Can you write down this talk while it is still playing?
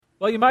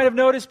Well, you might have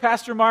noticed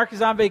Pastor Mark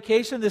is on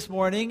vacation this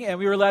morning, and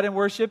we were led in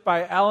worship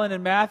by Ellen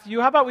and Matthew.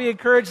 How about we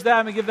encourage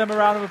them and give them a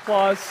round of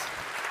applause?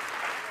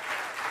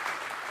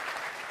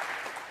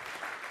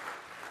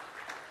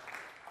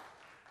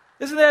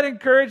 Isn't that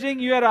encouraging?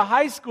 You had a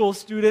high school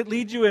student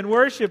lead you in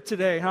worship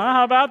today, huh?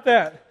 How about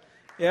that?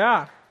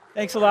 Yeah.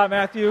 Thanks a lot,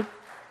 Matthew.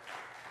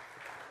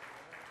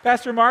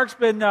 Pastor Mark's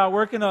been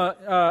working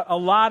a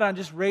lot on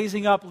just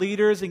raising up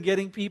leaders and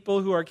getting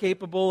people who are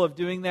capable of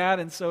doing that,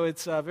 and so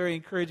it's very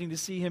encouraging to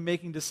see him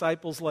making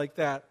disciples like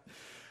that.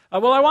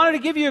 Well, I wanted to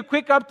give you a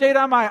quick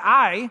update on my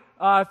eye.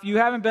 If you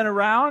haven't been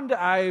around,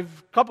 a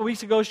couple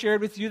weeks ago shared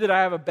with you that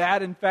I have a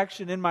bad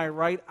infection in my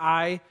right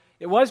eye.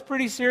 It was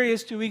pretty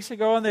serious 2 weeks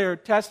ago, and they were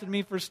testing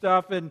me for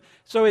stuff, and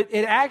so it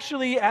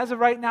actually, as of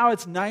right now,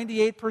 it's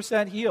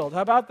 98% healed.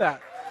 How about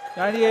that?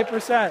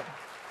 98%.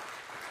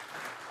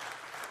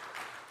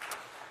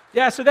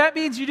 Yeah, so that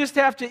means you just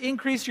have to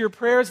increase your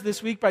prayers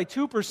this week by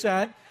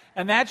 2%,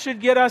 and that should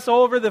get us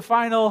over the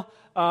final.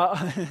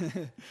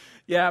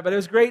 Yeah, but it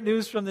was great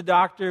news from the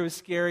doctor. It was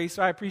scary,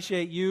 so I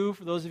appreciate you.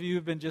 For those of you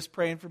who've been just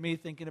praying for me,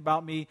 thinking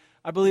about me,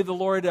 I believe the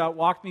Lord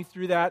walked me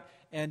through that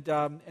and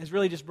has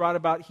really just brought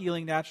about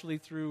healing naturally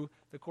through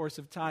the course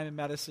of time and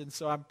medicine,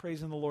 so I'm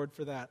praising the Lord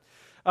for that.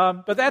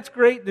 But that's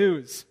great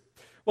news.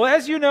 Well,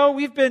 as you know,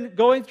 we've been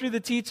going through the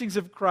teachings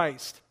of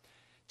Christ.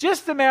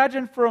 Just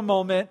imagine for a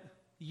moment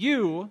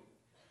you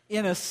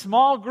in a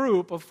small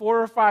group of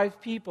 4 or 5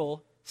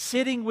 people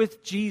sitting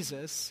with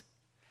Jesus,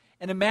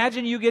 and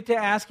imagine you get to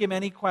ask him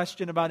any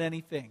question about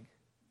anything.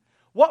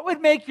 What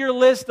would make your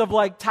list of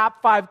like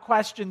top 5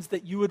 questions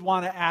that you would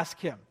want to ask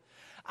him?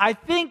 I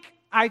think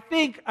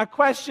a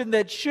question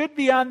that should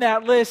be on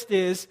that list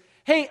is,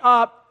 hey,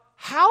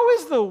 how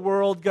is the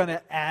world going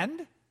to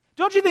end?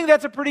 Don't you think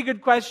that's a pretty good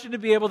question to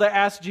be able to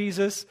ask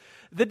Jesus?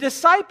 The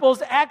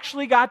disciples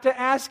actually got to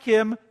ask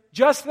him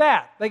just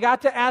that. They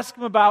got to ask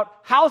him about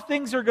how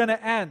things are going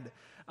to end.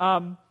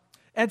 And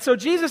so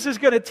Jesus is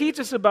going to teach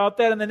us about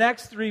that in the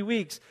next 3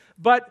 weeks.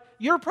 But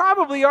you're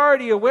probably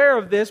already aware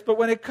of this, but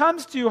when it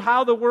comes to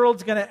how the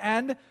world's going to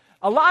end,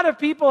 a lot of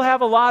people have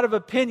a lot of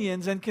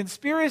opinions, and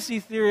conspiracy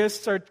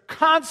theorists are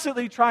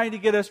constantly trying to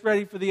get us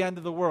ready for the end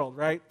of the world,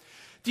 right?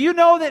 Do you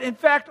know that, in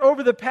fact,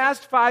 over the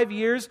past 5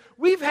 years,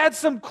 we've had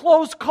some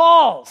close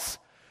calls?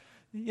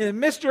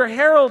 Mr.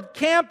 Harold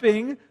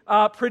Camping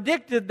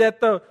predicted that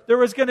there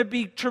was going to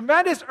be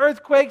tremendous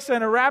earthquakes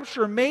and a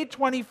rapture May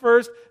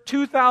 21st,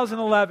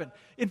 2011.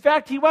 In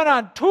fact, he went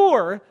on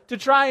tour to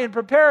try and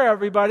prepare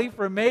everybody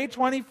for May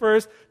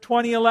 21st,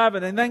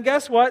 2011. And then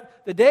guess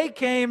what? The day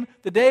came,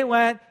 the day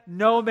went,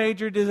 no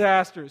major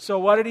disasters. So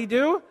what did he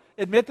do?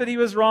 Admit that he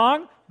was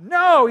wrong?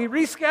 No, he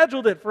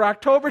rescheduled it for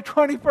October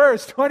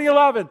 21st,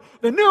 2011.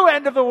 The new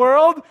end of the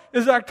world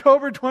is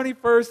October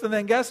 21st, and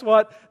then guess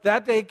what?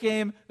 That day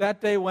came,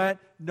 that day went,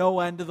 no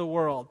end of the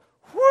world.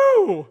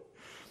 Whew!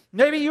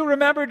 Maybe you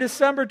remember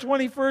December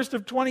 21st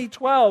of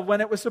 2012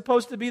 when it was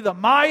supposed to be the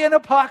Mayan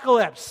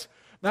apocalypse.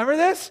 Remember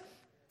this?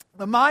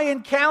 The Mayan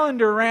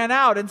calendar ran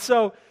out, and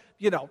so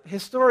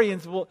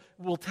historians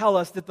will tell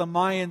us that the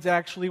Mayans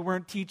actually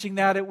weren't teaching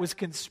that. It was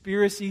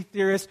conspiracy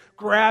theorists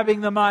grabbing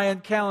the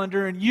Mayan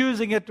calendar and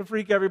using it to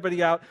freak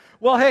everybody out.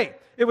 Well, hey,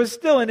 it was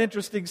still an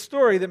interesting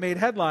story that made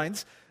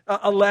headlines.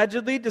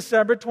 Allegedly,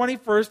 December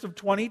 21st of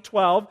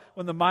 2012,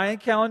 when the Mayan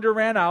calendar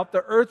ran out,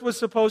 the Earth was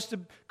supposed to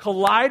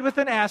collide with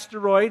an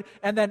asteroid,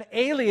 and then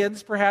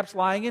aliens, perhaps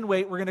lying in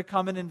wait, were going to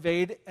come and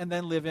invade and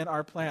then live in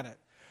our planet.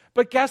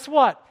 But guess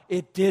what?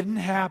 It didn't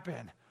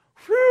happen.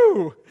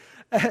 Whew!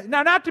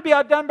 Now, not to be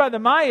outdone by the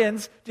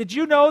Mayans, did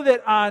you know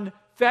that on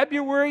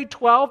February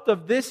 12th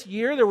of this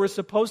year, there was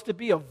supposed to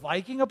be a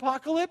Viking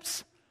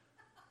apocalypse?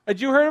 Had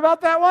you heard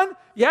about that one?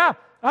 Yeah,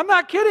 I'm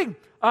not kidding.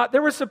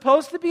 There was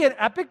supposed to be an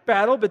epic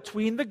battle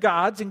between the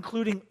gods,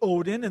 including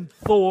Odin and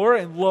Thor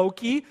and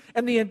Loki,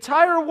 and the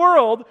entire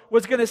world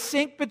was going to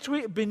sink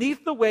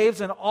beneath the waves,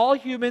 and all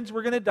humans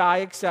were going to die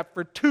except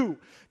for 2.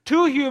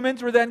 2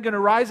 humans were then going to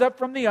rise up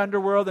from the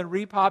underworld and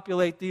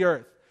repopulate the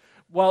earth.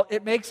 Well,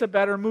 it makes a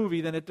better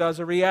movie than it does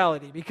a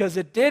reality, because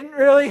it didn't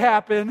really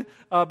happen,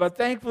 but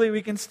thankfully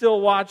we can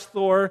still watch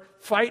Thor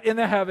fight in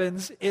the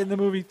heavens in the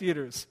movie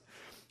theaters.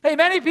 Hey,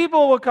 many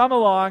people will come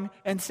along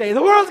and say,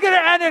 the world's going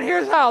to end and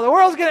here's how. The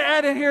world's going to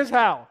end and here's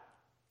how.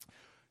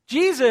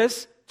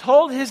 Jesus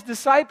told his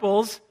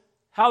disciples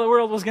how the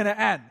world was going to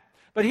end.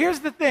 But here's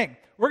the thing.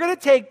 We're going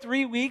to take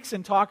 3 weeks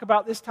and talk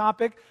about this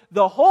topic.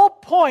 The whole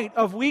point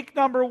of week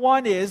number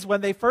 1 is, when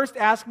they first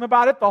ask him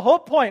about it, the whole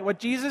point, what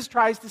Jesus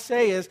tries to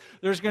say is,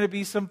 there's going to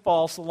be some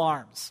false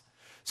alarms.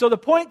 So the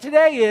point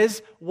today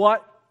is,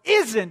 what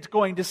isn't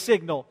going to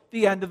signal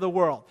the end of the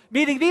world?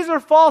 Meaning, these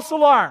are false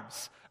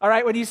alarms. All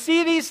right, when you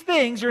see these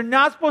things, you're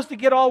not supposed to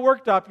get all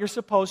worked up. You're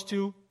supposed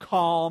to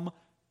calm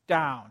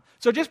down.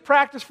 So just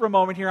practice for a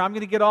moment here. I'm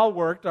going to get all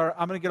worked up.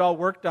 I'm going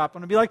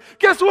to be like,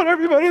 guess what,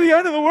 everybody? The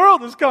end of the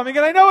world is coming,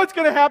 and I know it's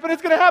going to happen.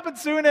 It's going to happen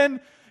soon, and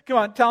come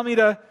on, tell me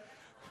to...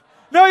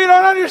 No, you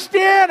don't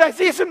understand. I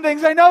see some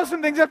things. I know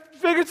some things. I've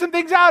figured some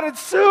things out.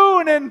 It's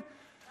soon, and...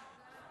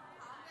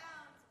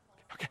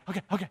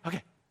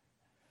 Okay.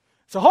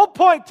 So the whole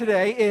point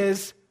today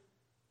is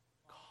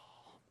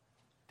calm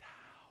down.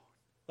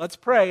 Let's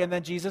pray, and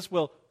then Jesus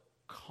will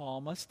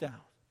calm us down.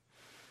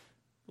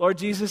 Lord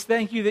Jesus,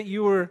 thank you that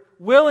you were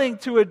willing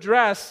to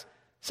address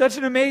such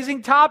an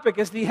amazing topic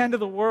as the end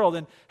of the world.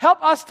 And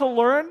help us to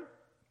learn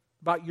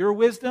about your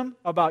wisdom,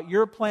 about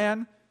your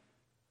plan.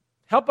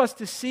 Help us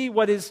to see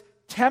what is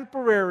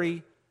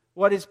temporary,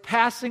 what is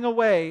passing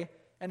away,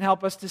 and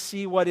help us to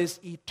see what is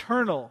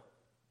eternal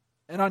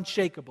and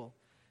unshakable.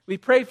 We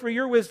pray for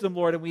your wisdom,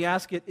 Lord, and we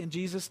ask it in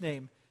Jesus'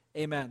 name.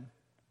 Amen.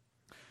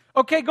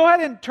 Okay, go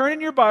ahead and turn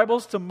in your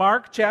Bibles to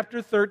Mark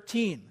chapter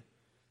 13.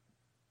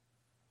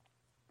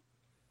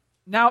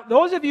 Now,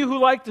 those of you who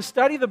like to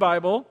study the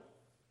Bible,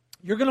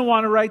 you're going to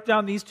want to write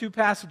down these two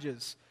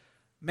passages,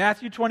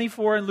 Matthew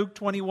 24 and Luke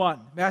 21.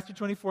 Matthew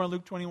 24 and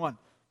Luke 21.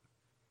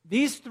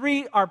 These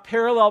three are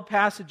parallel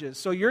passages.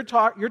 So you're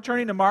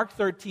turning to Mark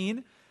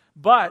 13,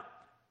 but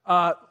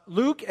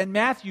Luke and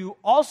Matthew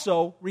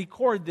also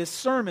record this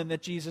sermon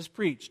that Jesus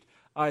preached.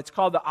 It's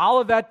called the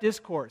Olivet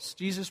Discourse.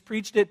 Jesus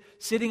preached it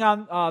sitting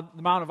on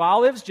the Mount of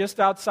Olives just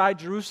outside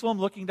Jerusalem,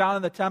 looking down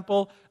on the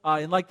temple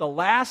in like the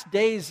last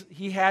days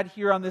he had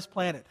here on this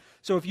planet.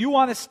 So if you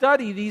want to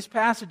study these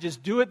passages,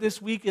 do it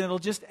this week, and it'll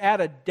just add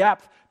a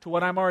depth to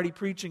what I'm already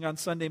preaching on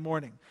Sunday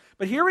morning.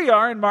 But here we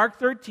are in Mark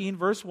 13,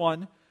 verse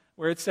 1,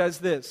 where it says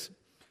this.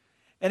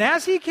 And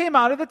as he came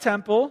out of the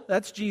temple,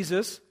 that's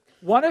Jesus,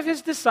 one of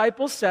his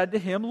disciples said to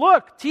him,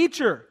 "Look,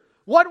 teacher,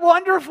 what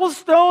wonderful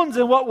stones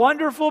and what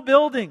wonderful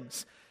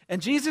buildings."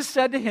 And Jesus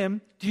said to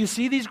him, "Do you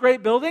see these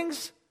great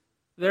buildings?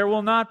 There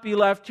will not be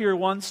left here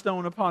one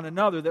stone upon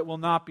another that will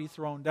not be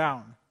thrown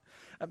down."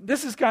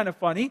 This is kind of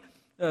funny.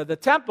 The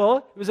temple,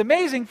 it was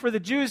amazing for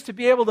the Jews to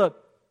be able to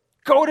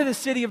go to the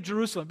city of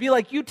Jerusalem. Be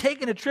like you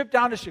taking a trip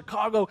down to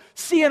Chicago,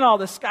 seeing all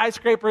the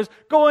skyscrapers,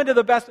 going to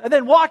the best, and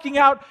then walking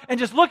out and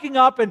just looking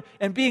up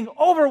and being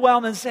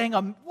overwhelmed and saying,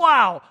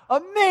 "Wow,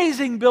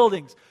 amazing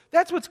buildings."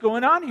 That's what's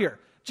going on here.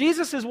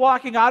 Jesus is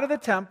walking out of the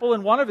temple,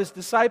 and one of his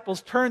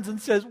disciples turns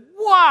and says,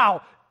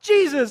 "Wow,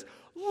 Jesus,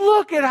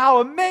 look at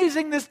how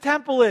amazing this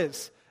temple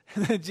is."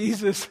 And then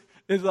Jesus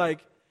is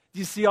like, "Do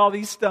you see all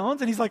these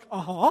stones?" And he's like,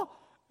 "Uh-huh."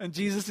 And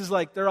Jesus is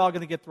like, "They're all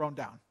going to get thrown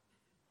down."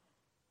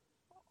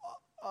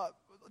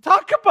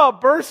 Talk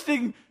about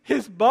bursting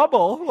his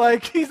bubble.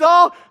 Like he's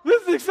all,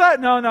 this is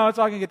exciting. No, it's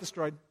all going to get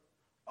destroyed.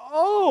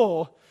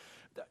 Oh.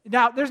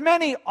 Now, there's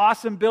many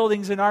awesome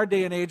buildings in our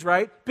day and age,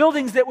 right?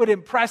 Buildings that would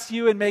impress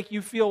you and make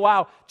you feel,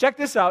 wow. Check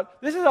this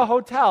out. This is a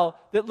hotel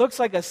that looks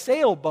like a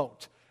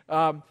sailboat.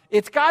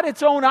 It's got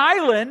its own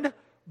island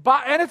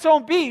and its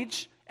own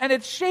beach, and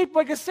it's shaped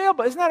like a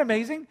sailboat. Isn't that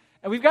amazing?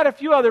 And we've got a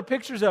few other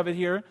pictures of it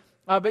here.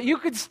 But you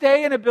could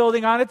stay in a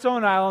building on its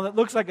own island that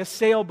looks like a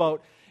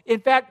sailboat.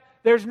 In fact,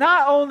 there's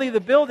not only the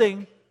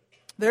building,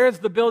 there's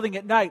the building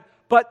at night,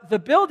 but the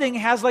building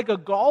has like a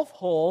golf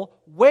hole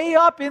way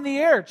up in the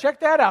air.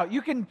 Check that out.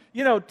 You can,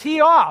 tee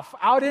off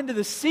out into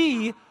the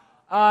sea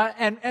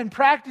and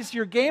practice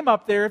your game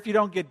up there if you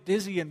don't get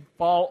dizzy and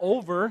fall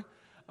over.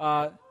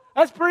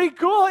 That's pretty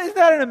cool. Isn't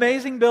that an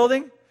amazing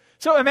building?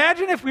 So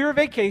imagine if we were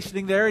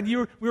vacationing there and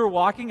we were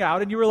walking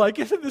out and you were like,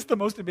 "Isn't this the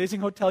most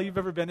amazing hotel you've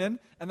ever been in?"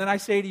 And then I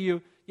say to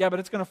you, "Yeah, but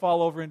it's going to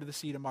fall over into the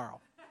sea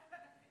tomorrow."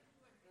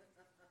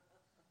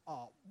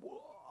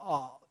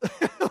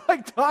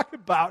 Like, talk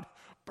about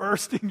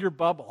bursting your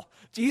bubble.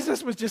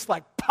 Jesus was just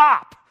like,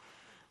 pop.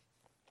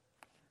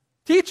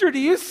 "Teacher, do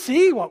you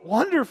see what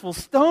wonderful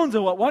stones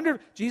and what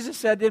wonderful..." Jesus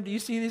said to him, "Do you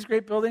see these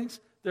great buildings?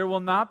 There will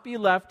not be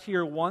left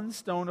here one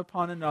stone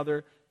upon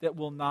another that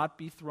will not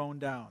be thrown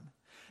down."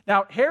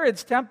 Now,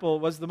 Herod's temple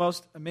was the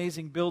most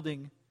amazing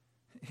building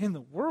in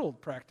the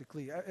world,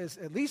 practically, as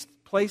at least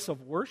place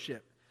of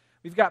worship.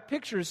 We've got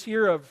pictures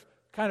here of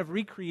kind of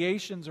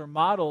recreations or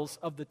models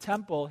of the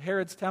temple,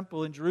 Herod's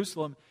temple in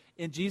Jerusalem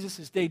in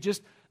Jesus' day.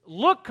 Just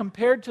look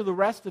compared to the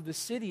rest of the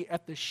city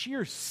at the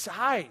sheer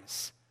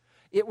size.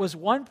 It was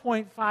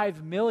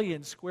 1.5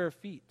 million square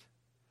feet.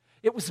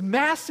 It was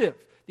massive.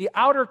 The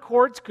outer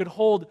courts could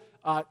hold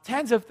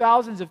tens of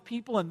thousands of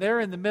people, and there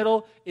in the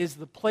middle is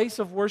the place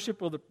of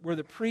worship where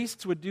the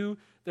priests would do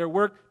their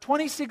work.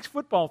 26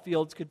 football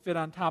fields could fit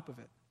on top of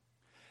it.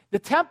 The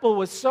temple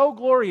was so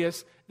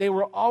glorious, they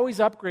were always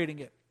upgrading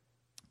it.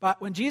 But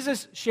when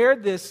Jesus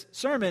shared this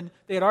sermon,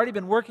 they had already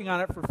been working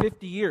on it for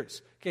 50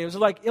 years. Okay, it was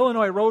like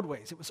Illinois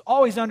roadways. It was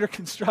always under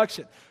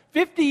construction.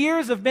 50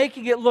 years of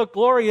making it look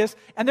glorious,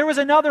 and there was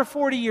another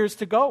 40 years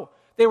to go.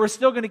 They were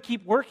still going to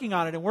keep working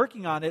on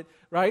it,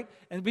 right?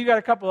 And we've got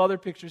a couple other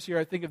pictures here,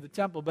 I think, of the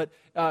temple. But,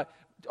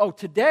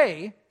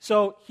 today,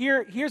 so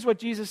here's what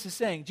Jesus is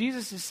saying.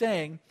 Jesus is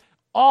saying,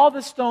 all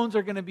the stones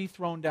are going to be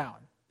thrown down.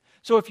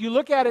 So if you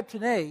look at it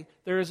today,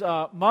 there's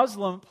a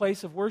Muslim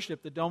place of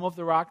worship, the Dome of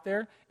the Rock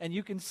there, and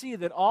you can see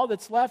that all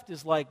that's left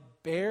is like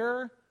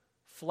bare,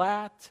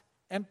 flat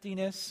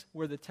emptiness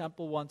where the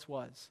temple once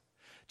was.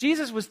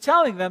 Jesus was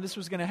telling them this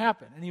was going to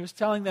happen, and he was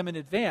telling them in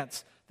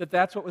advance that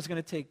that's what was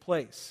going to take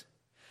place.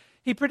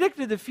 He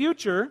predicted the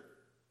future.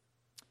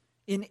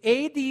 In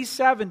AD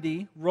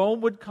 70,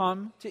 Rome would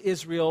come to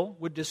Israel,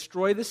 would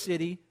destroy the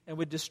city, and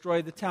would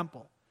destroy the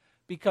temple.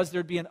 because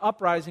there'd be an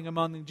uprising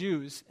among the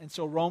Jews, and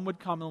so Rome would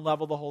come and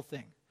level the whole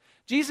thing.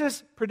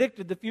 Jesus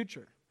predicted the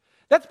future.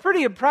 That's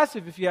pretty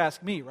impressive if you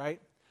ask me,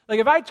 right? Like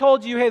if I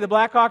told you, hey, the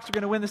Blackhawks are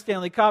going to win the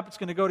Stanley Cup, it's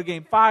going to go to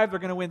Game 5, they're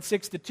going to win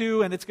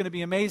 6-2, and it's going to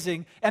be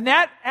amazing, and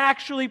that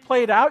actually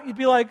played out, you'd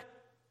be like,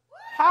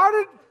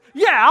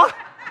 yeah.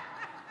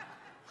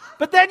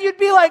 But then you'd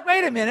be like,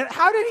 wait a minute,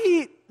 how did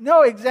he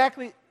know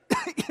exactly,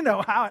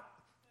 how?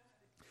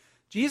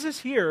 Jesus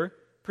here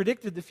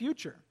predicted the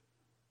future.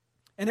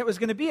 And it was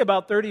going to be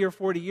about 30 or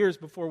 40 years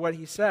before what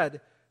he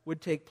said would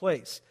take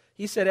place.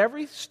 He said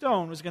every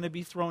stone was going to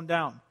be thrown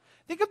down.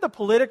 Think of the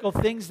political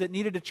things that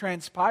needed to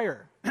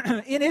transpire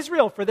in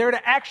Israel for there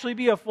to actually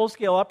be a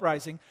full-scale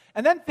uprising.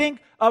 And then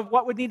think of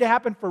what would need to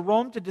happen for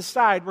Rome to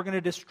decide we're going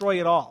to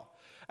destroy it all.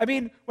 I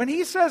mean, when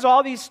he says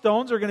all these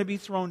stones are going to be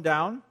thrown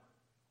down,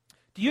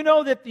 do you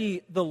know that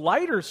the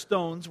lighter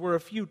stones were a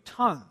few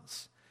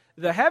tons?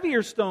 The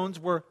heavier stones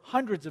were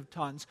hundreds of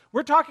tons.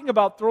 We're talking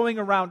about throwing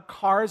around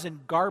cars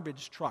and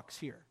garbage trucks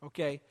here,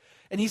 okay?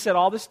 And he said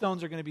all the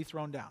stones are going to be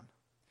thrown down.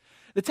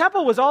 The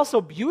temple was also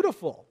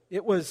beautiful.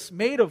 It was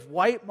made of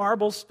white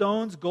marble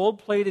stones,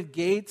 gold-plated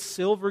gates,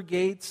 silver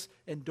gates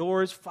and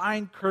doors,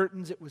 fine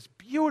curtains. It was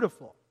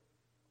beautiful.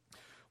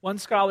 One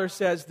scholar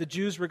says the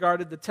Jews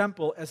regarded the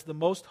temple as the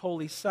most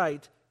holy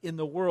site in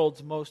the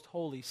world's most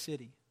holy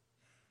city.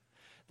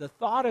 The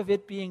thought of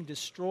it being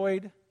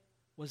destroyed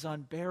was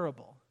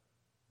unbearable.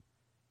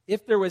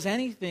 If there was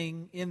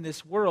anything in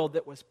this world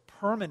that was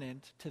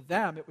permanent to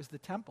them, it was the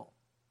temple.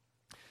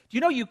 Do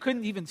you know you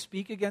couldn't even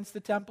speak against the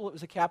temple? It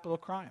was a capital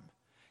crime.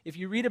 If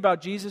you read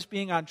about Jesus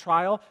being on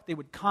trial, they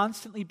would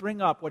constantly bring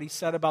up what he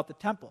said about the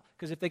temple.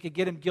 Because if they could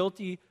get him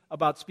guilty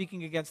about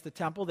speaking against the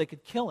temple, they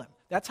could kill him.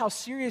 That's how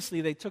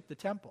seriously they took the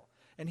temple.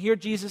 And here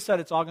Jesus said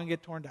it's all going to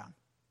get torn down.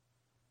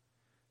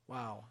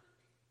 Wow.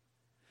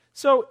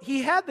 So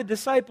he had the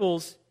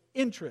disciples'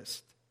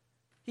 interest.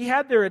 He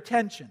had their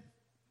attention.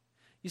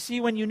 You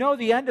see, when you know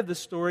the end of the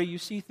story, you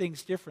see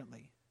things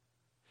differently.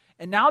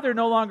 And now they're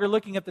no longer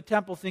looking at the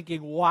temple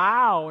thinking,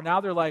 wow.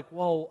 Now they're like,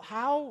 well,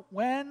 how,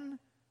 when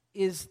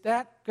is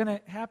that going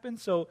to happen?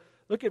 So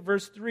look at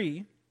verse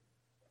 3.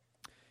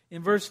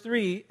 In verse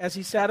 3, as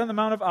he sat on the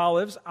Mount of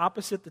Olives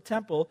opposite the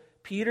temple,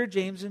 Peter,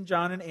 James, and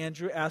John and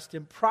Andrew asked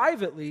him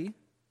privately,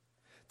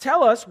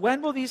 tell us,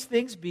 when will these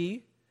things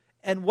be,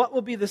 and what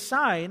will be the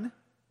sign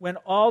when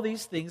all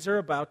these things are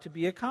about to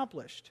be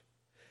accomplished?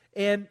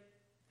 And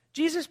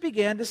Jesus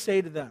began to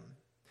say to them,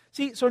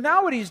 see, so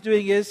now what he's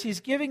doing is he's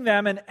giving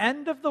them an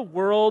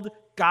end-of-the-world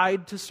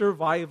guide to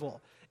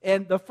survival.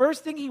 And the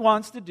first thing he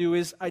wants to do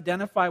is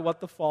identify what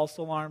the false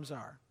alarms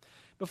are.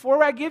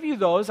 Before I give you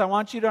those, I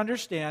want you to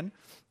understand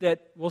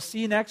that we'll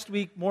see next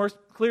week more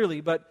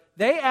clearly, but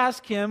they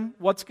ask him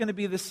what's going to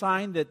be the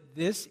sign that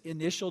this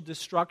initial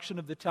destruction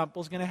of the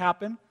temple is going to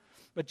happen.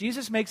 But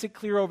Jesus makes it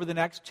clear over the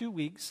next 2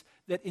 weeks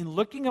that in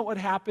looking at what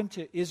happened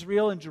to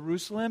Israel and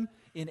Jerusalem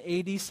in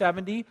AD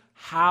 70,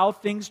 how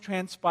things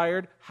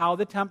transpired, how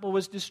the temple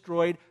was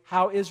destroyed,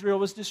 how Israel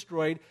was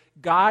destroyed,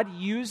 God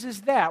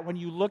uses that. When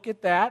you look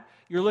at that,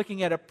 you're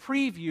looking at a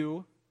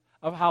preview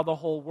of how the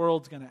whole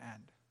world's going to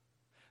end.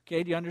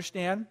 Okay, do you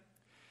understand?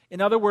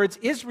 In other words,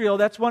 Israel,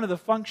 that's one of the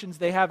functions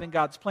they have in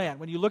God's plan.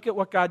 When you look at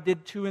what God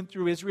did to and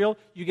through Israel,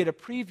 you get a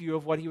preview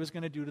of what he was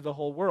going to do to the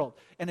whole world.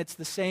 And it's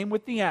the same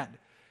with the end.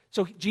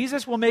 So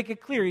Jesus will make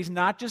it clear he's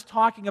not just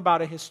talking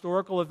about a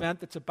historical event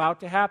that's about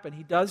to happen.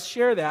 He does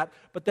share that,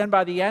 but then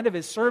by the end of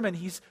his sermon,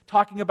 he's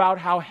talking about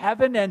how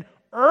heaven and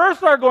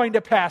earth are going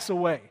to pass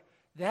away.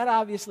 That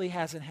obviously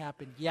hasn't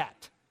happened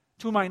yet,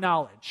 to my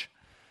knowledge,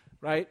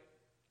 right?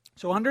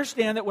 So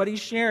understand that what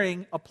he's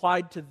sharing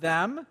applied to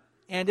them,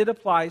 and it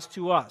applies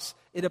to us.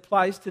 It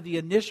applies to the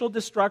initial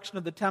destruction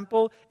of the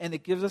temple, and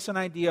it gives us an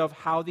idea of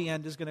how the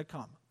end is going to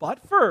come.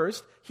 But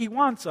first, he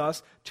wants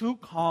us to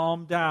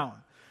calm down.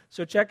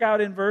 So check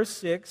out in verse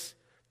 6,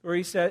 where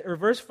he said, or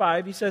verse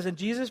 5, he says, and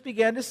Jesus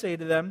began to say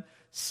to them,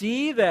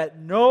 see that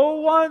no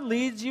one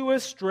leads you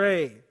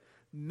astray.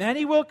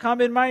 Many will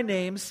come in my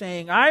name,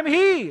 saying, I'm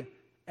he,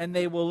 and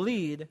they will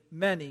lead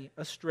many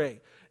astray.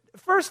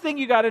 First thing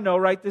you got to know,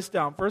 write this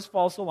down, first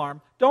false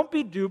alarm, don't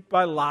be duped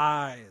by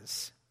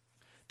lies.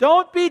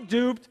 Don't be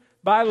duped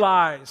by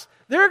lies.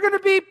 There are going to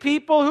be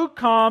people who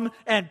come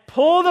and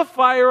pull the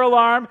fire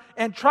alarm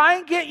and try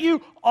and get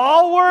you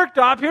all worked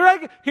up. Here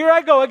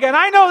I go again.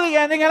 I know the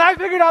ending, and I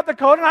figured out the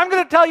code, and I'm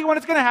going to tell you when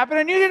it's going to happen,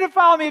 and you need to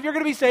follow me if you're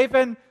going to be safe.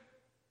 And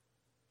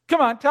come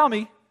on, tell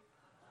me.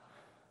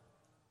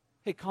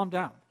 Hey, calm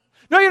down.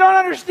 No, you don't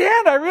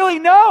understand. I really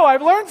know.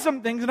 I've learned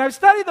some things, and I've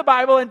studied the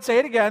Bible, and say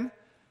it again.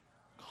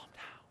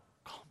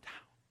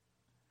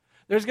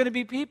 There's going to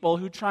be people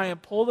who try and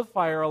pull the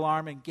fire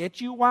alarm and get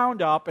you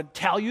wound up and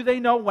tell you they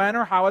know when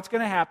or how it's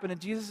going to happen.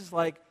 And Jesus is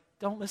like,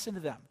 don't listen to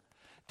them.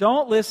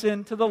 Don't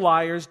listen to the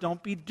liars.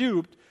 Don't be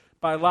duped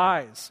by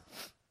lies.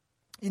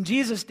 In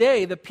Jesus'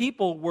 day, the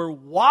people were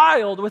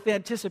wild with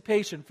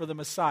anticipation for the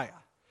Messiah.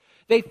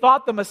 They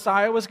thought the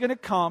Messiah was going to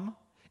come,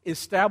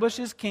 establish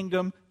his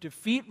kingdom,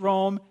 defeat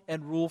Rome,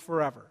 and rule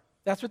forever.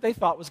 That's what they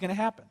thought was going to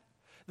happen.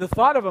 The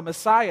thought of a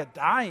Messiah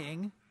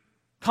dying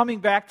coming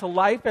back to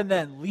life and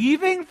then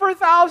leaving for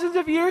thousands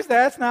of years.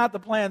 That's not the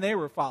plan they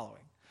were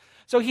following.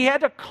 So he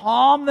had to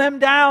calm them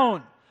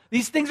down.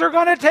 These things are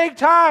going to take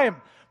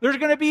time. There's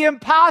going to be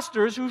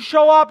imposters who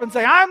show up and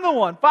say, I'm the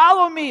one,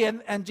 follow me.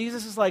 And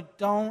Jesus is like,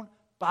 don't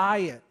buy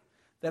it.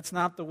 That's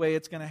not the way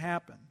it's going to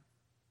happen.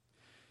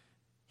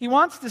 He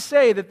wants to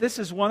say that this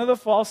is one of the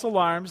false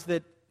alarms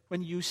that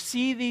when you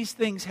see these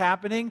things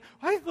happening,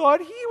 I thought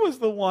he was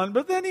the one,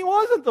 but then he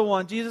wasn't the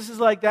one. Jesus is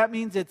like, that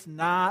means it's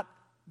not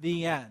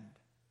the end.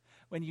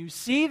 When you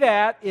see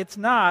that, it's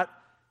not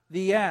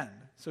the end.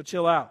 So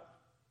chill out.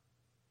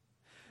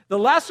 The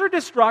lesser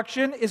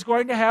destruction is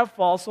going to have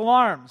false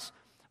alarms.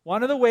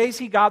 One of the ways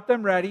he got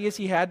them ready is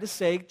he had to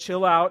say,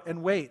 chill out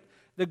and wait.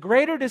 The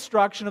greater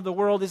destruction of the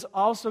world is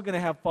also going to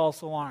have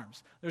false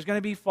alarms. There's going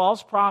to be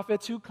false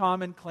prophets who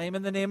come and claim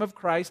in the name of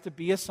Christ to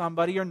be a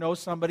somebody or know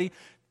somebody.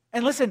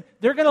 And listen,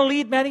 they're going to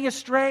lead many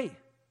astray.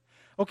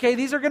 Okay,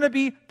 these are going to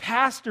be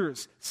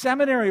pastors,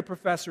 seminary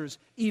professors,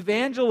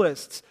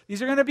 evangelists.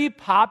 These are going to be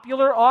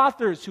popular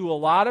authors who a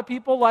lot of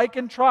people like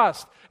and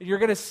trust. And you're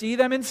going to see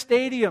them in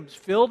stadiums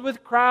filled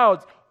with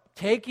crowds,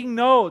 taking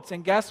notes.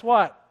 And guess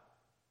what?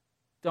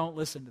 Don't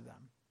listen to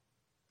them.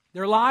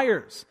 They're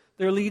liars.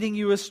 They're leading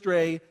you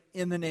astray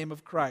in the name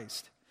of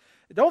Christ.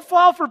 Don't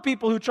fall for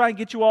people who try and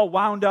get you all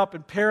wound up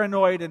and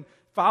paranoid and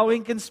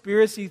following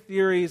conspiracy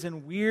theories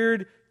and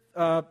weird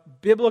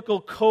biblical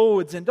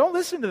codes. And don't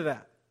listen to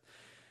that.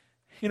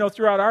 You know,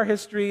 throughout our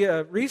history,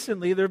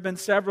 recently, there have been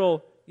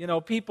several,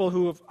 people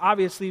who have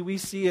obviously we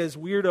see as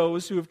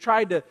weirdos who have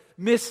tried to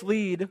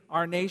mislead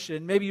our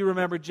nation. Maybe you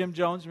remember Jim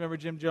Jones. Remember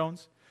Jim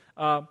Jones?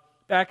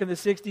 Back in the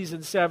 60s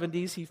and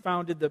 70s, he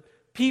founded the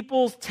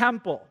People's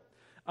Temple.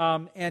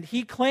 And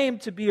he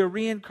claimed to be a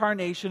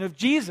reincarnation of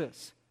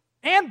Jesus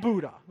and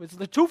Buddha. It's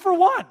the 2 for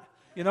 1.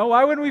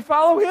 Why wouldn't we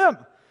follow him?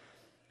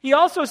 He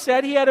also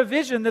said he had a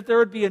vision that there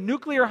would be a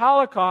nuclear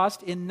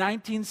holocaust in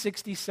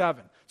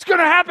 1967. It's going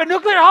to happen,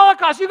 nuclear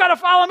holocaust. You got to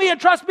follow me and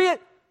trust me. Calm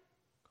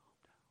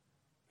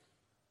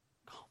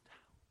down.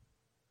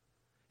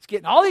 He's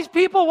getting all these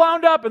people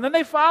wound up, and then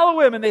they follow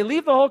him, and they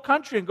leave the whole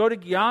country and go to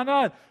Guyana.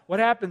 And what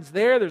happens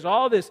there? There's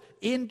all this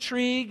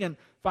intrigue, and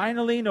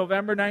finally,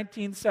 November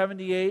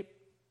 1978,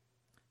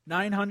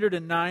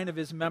 909 of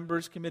his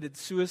members committed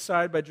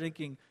suicide by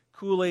drinking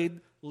Kool-Aid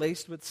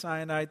laced with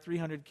cyanide.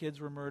 300 kids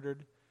were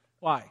murdered.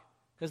 Why?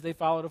 Because they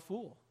followed a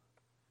fool.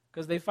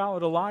 Because they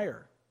followed a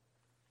liar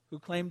who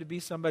claimed to be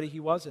somebody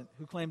he wasn't,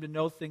 who claimed to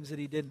know things that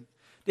he didn't.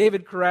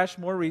 David Koresh,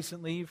 more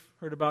recently, you've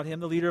heard about him,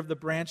 the leader of the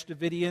Branch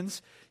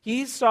Davidians.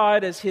 He saw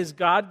it as his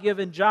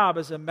God-given job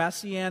as a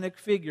messianic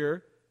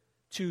figure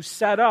to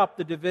set up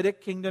the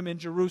Davidic kingdom in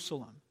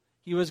Jerusalem.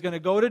 He was going to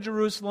go to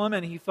Jerusalem,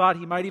 and he thought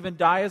he might even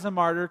die as a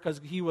martyr because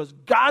he was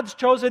God's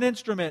chosen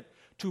instrument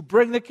to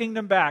bring the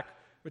kingdom back,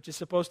 which is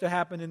supposed to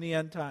happen in the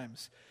end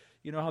times.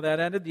 You know how that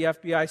ended? The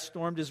FBI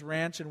stormed his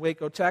ranch in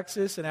Waco,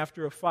 Texas, and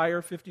after a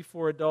fire,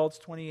 54 adults,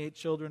 28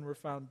 children were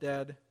found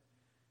dead.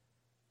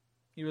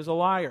 He was a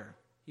liar.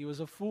 He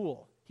was a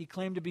fool. He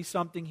claimed to be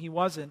something he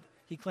wasn't.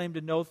 He claimed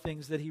to know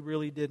things that he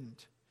really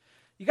didn't.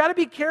 You got to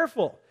be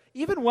careful.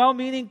 Even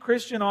well-meaning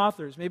Christian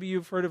authors, maybe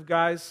you've heard of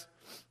guys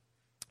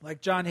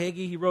like John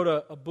Hagee. He wrote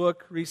a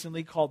book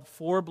recently called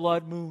 4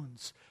 Blood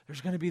Moons. There's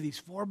going to be these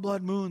 4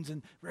 blood moons,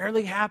 and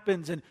rarely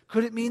happens, and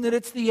could it mean that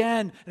it's the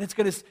end? And it's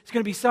going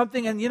to be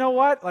something, and you know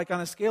what? Like on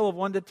a scale of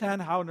 1 to 10,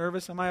 how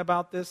nervous am I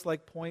about this?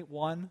 Like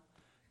 0.1?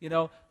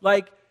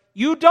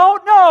 You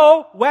don't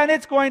know when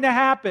it's going to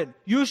happen.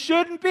 You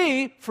shouldn't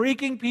be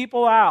freaking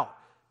people out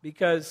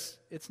because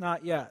it's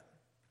not yet.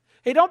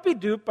 Hey, don't be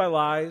duped by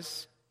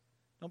lies.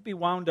 Don't be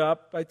wound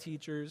up by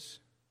teachers.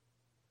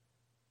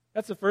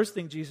 That's the first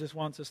thing Jesus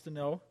wants us to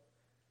know.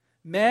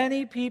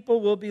 Many people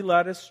will be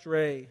led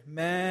astray.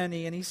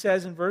 Many. And he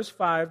says in verse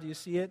 5, do you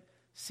see it?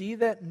 See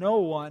that no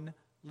one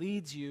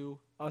leads you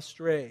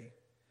astray.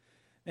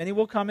 Many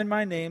will come in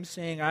my name,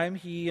 saying, I am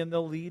he, and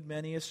they'll lead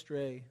many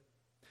astray.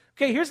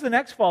 Okay, here's the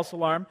next false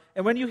alarm.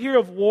 And when you hear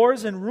of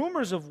wars and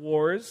rumors of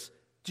wars,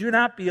 do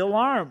not be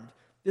alarmed.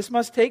 This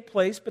must take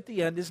place, but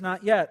the end is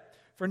not yet.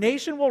 For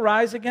nation will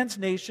rise against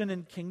nation,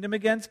 and kingdom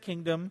against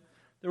kingdom.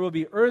 There will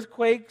be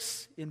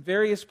earthquakes in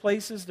various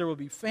places. There will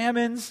be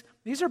famines.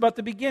 These are but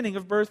the beginning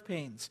of birth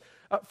pains.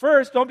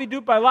 First, don't be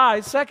duped by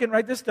lies. Second,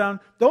 write this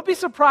down. Don't be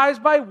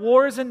surprised by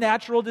wars and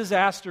natural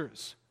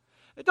disasters.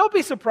 Don't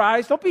be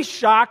surprised. Don't be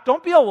shocked.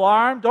 Don't be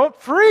alarmed. Don't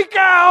freak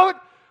out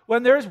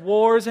when there's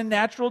wars and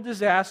natural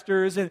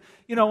disasters. And,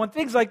 when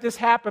things like this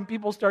happen,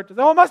 people start to,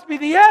 it must be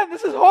the end.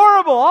 This is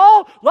horrible.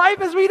 All life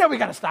as we know. We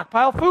got to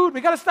stockpile food.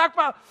 We got to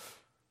stockpile.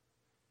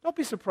 Don't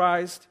be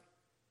surprised.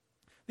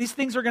 These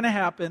things are going to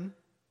happen.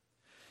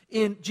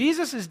 In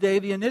Jesus' day,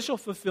 the initial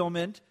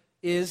fulfillment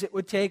is it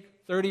would take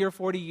 30 or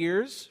 40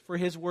 years for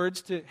his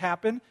words to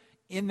happen.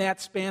 In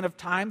that span of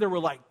time, there were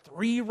like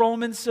 3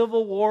 Roman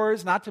civil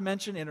wars, not to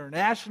mention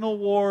international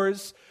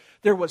wars.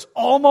 There was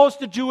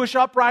almost a Jewish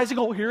uprising.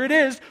 Oh, here it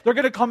is. They're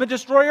going to come and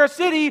destroy our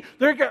city.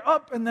 They're going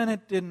up, and then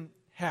it didn't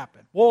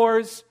happen.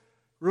 Wars,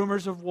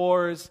 rumors of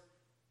wars.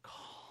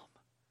 Calm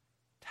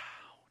down.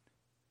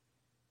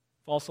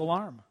 False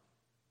alarm.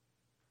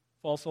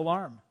 False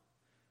alarm.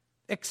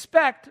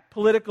 Expect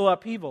political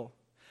upheaval.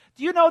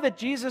 Do you know that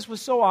Jesus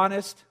was so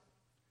honest?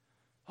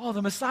 Oh,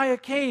 the Messiah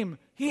came.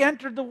 He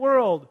entered the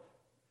world.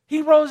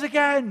 He rose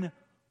again.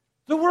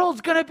 The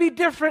world's going to be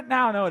different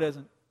now. No, it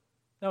isn't.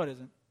 No, it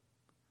isn't.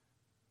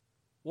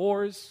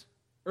 Wars,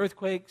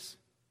 earthquakes,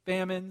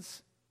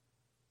 famines.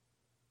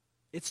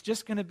 It's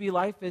just going to be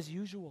life as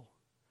usual.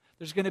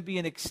 There's going to be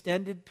an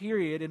extended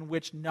period in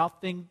which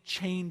nothing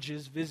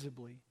changes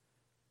visibly.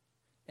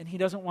 And he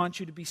doesn't want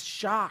you to be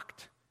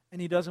shocked. And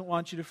he doesn't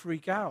want you to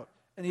freak out.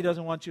 And he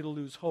doesn't want you to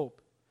lose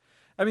hope.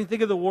 I mean,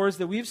 think of the wars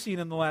that we've seen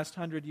in the last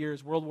 100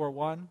 years. World War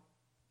I.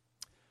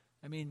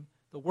 I mean,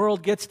 the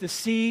world gets to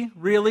see,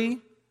 really,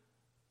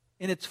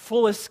 in its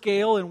fullest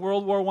scale in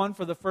World War I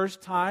for the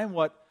first time,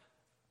 what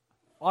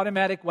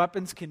automatic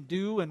weapons can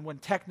do, and when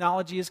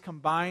technology is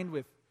combined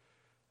with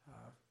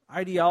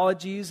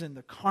ideologies and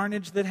the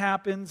carnage that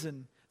happens,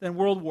 and then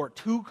World War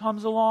II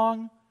comes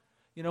along.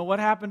 You know, what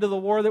happened to the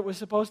war that was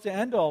supposed to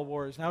end all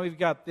wars? Now we've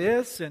got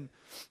this, and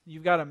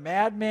you've got a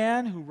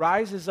madman who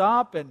rises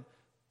up and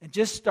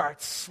just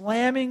starts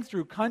slamming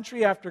through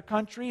country after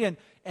country,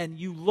 and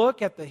you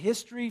look at the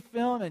history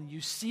film and you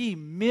see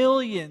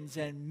millions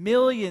and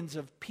millions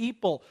of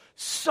people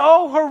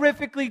so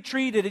horrifically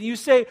treated, and you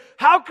say,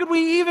 how could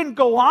we even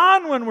go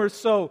on when we're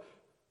so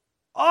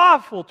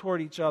awful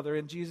toward each other?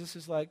 And Jesus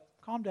is like,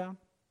 calm down.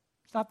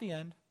 It's not the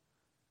end.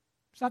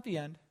 It's not the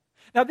end.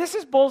 Now, this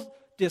is both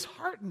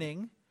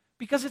disheartening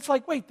because it's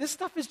like, wait, this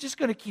stuff is just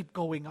going to keep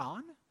going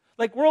on?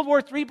 Like World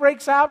War III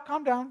breaks out?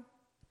 Calm down.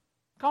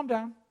 Calm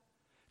down.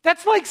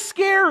 That's like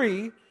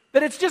scary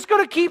that it's just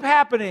going to keep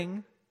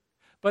happening.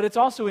 But it's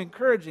also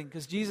encouraging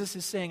because Jesus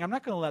is saying, I'm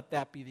not going to let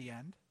that be the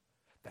end.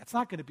 That's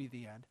not going to be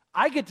the end.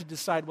 I get to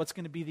decide what's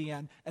going to be the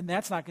end, and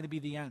that's not going to be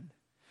the end.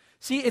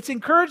 See, it's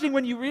encouraging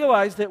when you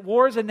realize that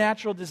wars and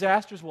natural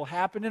disasters will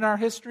happen in our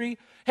history.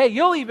 Hey,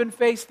 you'll even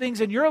face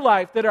things in your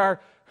life that are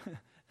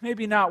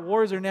maybe not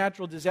wars or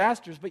natural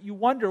disasters, but you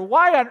wonder,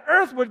 why on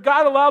earth would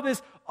God allow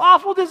this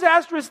awful,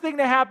 disastrous thing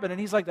to happen? And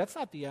he's like, that's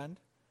not the end.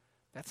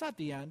 That's not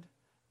the end.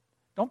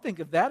 Don't think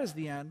of that as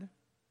the end.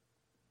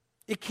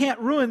 It can't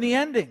ruin the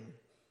ending.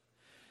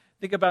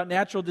 Think about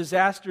natural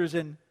disasters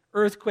and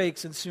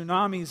earthquakes and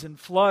tsunamis and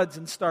floods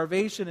and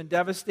starvation and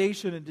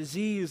devastation and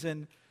disease,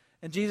 and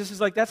Jesus is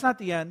like, that's not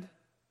the end.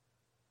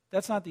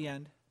 That's not the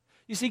end.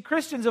 You see,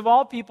 Christians of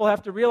all people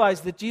have to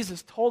realize that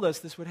Jesus told us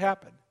this would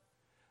happen.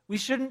 We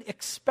shouldn't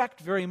expect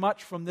very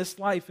much from this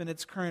life in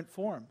its current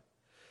form.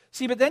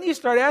 See, but then you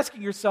start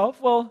asking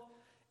yourself, well,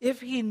 if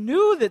he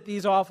knew that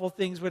these awful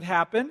things would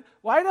happen,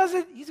 why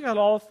doesn't he's got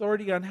all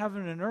authority on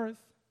heaven and earth?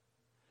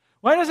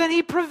 Why doesn't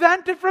he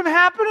prevent it from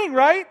happening,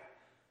 right?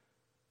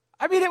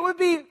 I mean, it would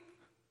be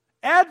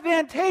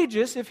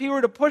advantageous if he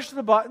were to push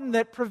the button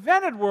that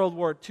prevented World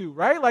War II,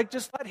 right? Like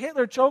just let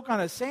Hitler choke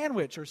on a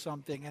sandwich or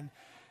something,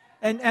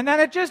 and then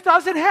it just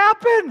doesn't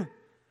happen.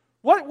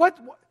 What?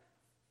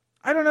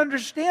 I don't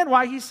understand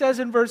why he says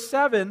in verse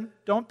 7,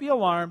 don't be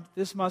alarmed,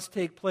 this must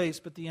take place,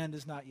 but the end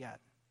is not yet.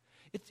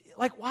 It's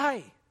like,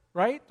 why?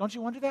 Right? Don't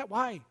you wonder that?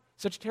 Why?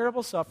 Such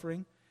terrible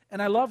suffering.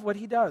 And I love what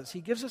he does.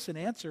 He gives us an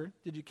answer.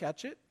 Did you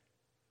catch it?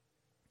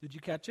 Did you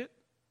catch it?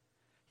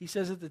 He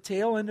says at the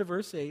tail end of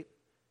verse 8,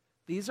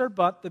 these are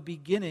but the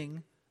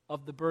beginning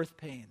of the birth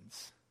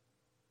pains.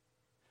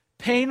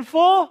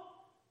 Painful?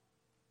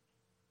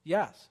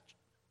 Yes.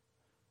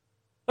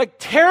 Like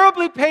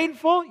terribly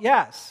painful?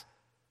 Yes.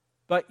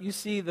 But you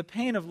see, the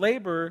pain of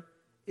labor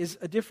is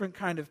a different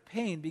kind of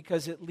pain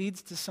because it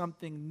leads to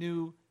something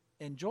new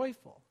and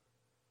joyful.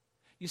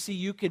 You see,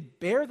 you could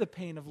bear the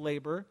pain of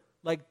labor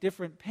like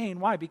different pain.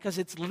 Why? Because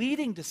it's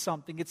leading to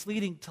something. It's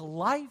leading to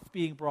life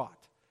being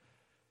brought.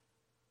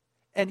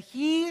 And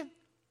he,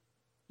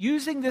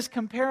 using this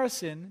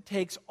comparison,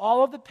 takes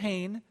all of the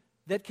pain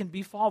that can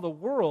befall the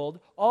world,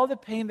 all the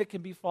pain that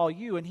can befall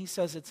you, and he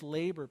says it's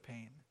labor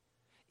pain.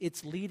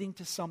 It's leading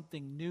to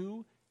something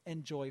new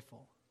and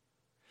joyful.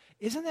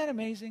 Isn't that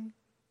amazing?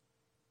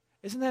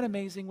 Isn't that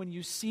amazing when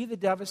you see the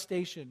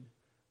devastation,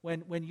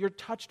 when you're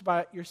touched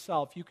by it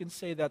yourself, you can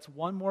say that's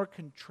one more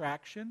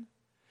contraction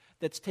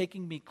that's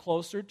taking me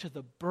closer to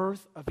the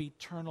birth of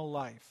eternal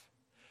life.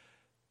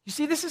 You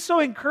see, this is so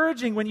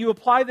encouraging when you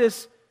apply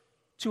this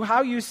to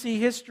how you see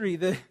history.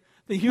 The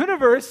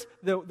universe,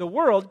 the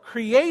world,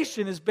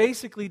 creation is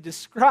basically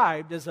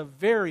described as a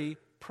very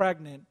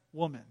pregnant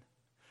woman.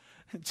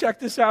 Check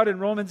this out in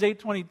Romans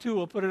 8:22.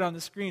 We'll put it on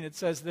the screen. It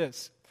says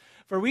this.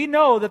 For we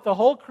know that the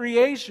whole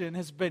creation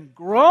has been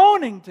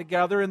groaning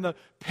together in the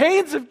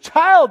pains of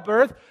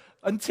childbirth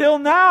until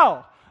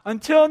now.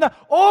 Until now.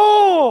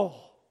 Oh,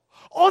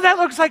 that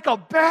looks like a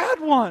bad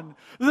one.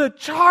 The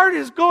chart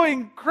is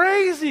going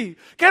crazy.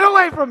 Get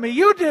away from me.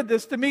 You did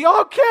this to me.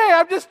 Okay,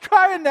 I'm just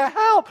trying to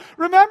help.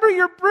 Remember,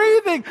 you're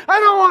breathing. I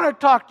don't want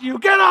to talk to you.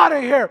 Get out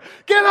of here.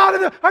 Get out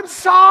of the... I'm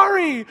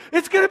sorry.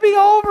 It's going to be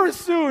over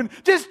soon.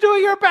 Just do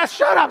your best.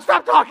 Shut up.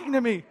 Stop talking to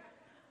me.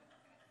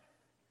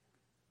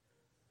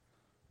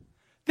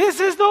 This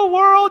is the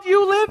world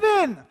you live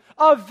in.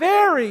 A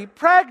very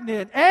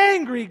pregnant,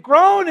 angry,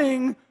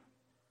 groaning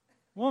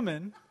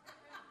woman.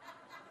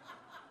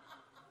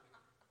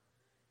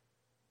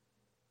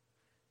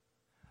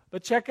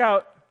 But check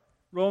out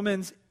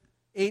Romans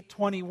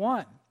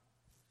 8:21.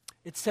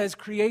 It says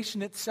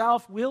creation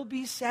itself will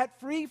be set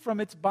free from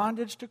its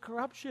bondage to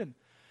corruption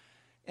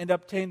and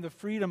obtain the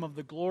freedom of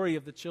the glory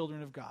of the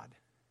children of God.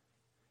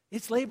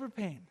 It's labor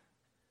pain.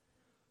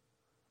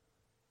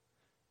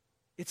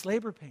 It's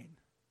labor pain.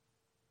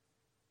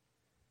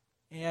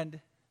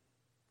 And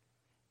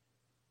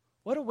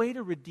what a way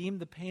to redeem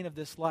the pain of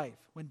this life.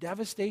 When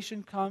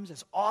devastation comes,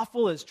 as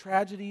awful as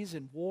tragedies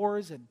and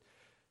wars, and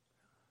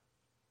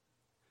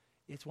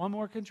it's one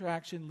more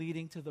contraction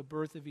leading to the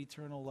birth of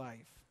eternal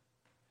life.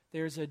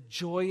 There's a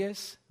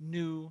joyous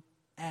new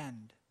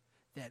end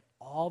that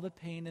all the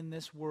pain in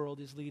this world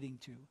is leading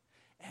to,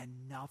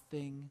 and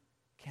nothing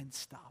can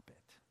stop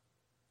it.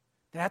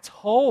 That's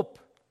hope.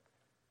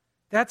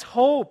 That's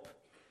hope.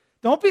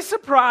 Don't be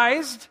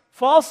surprised.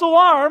 False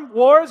alarm,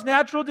 wars,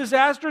 natural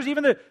disasters,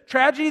 even the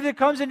tragedy that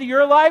comes into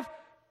your life,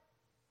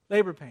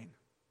 labor pain.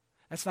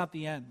 That's not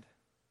the end.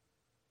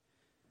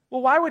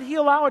 Well, why would he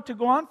allow it to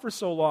go on for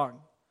so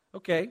long?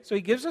 Okay, so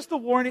he gives us the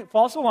warning,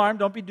 false alarm,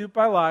 don't be duped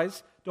by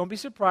lies, don't be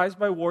surprised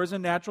by wars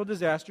and natural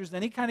disasters.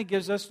 Then he kind of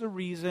gives us the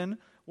reason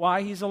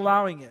why he's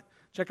allowing it.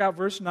 Check out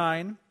verse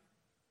 9.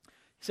 He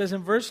says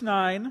in verse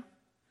 9,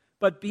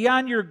 "But be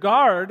on your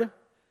guard,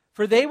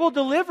 for they will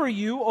deliver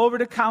you over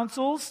to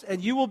councils,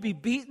 and you will be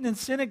beaten in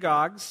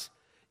synagogues.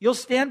 You'll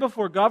stand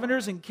before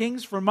governors and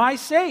kings for my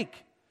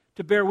sake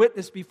to bear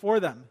witness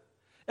before them.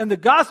 And the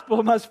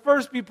gospel must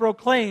first be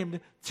proclaimed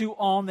to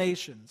all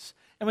nations.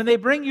 And when they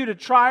bring you to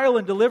trial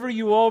and deliver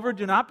you over,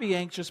 do not be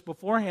anxious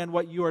beforehand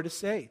what you are to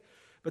say.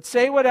 But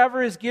say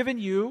whatever is given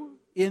you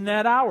in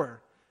that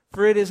hour.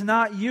 For it is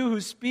not you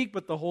who speak,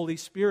 but the Holy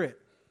Spirit.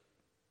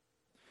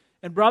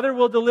 And brother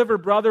will deliver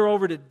brother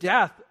over to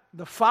death,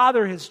 the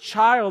father his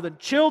child, and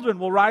children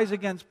will rise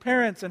against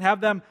parents and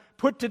have them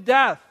put to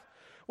death."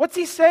 What's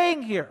he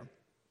saying here?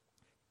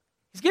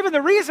 He's given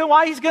the reason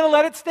why he's going to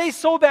let it stay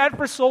so bad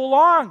for so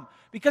long.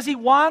 Because he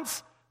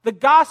wants the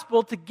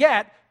gospel to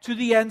get to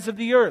the ends of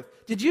the earth.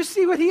 Did you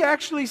see what he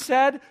actually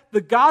said?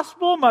 The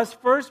gospel must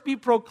first be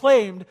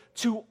proclaimed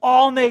to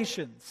all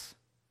nations.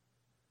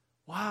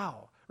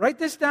 Wow. Write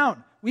this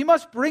down. We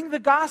must bring the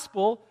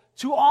gospel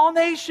to all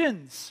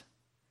nations.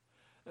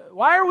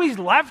 Why are we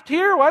left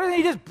here? Why didn't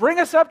he just bring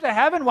us up to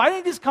heaven? Why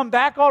didn't he just come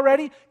back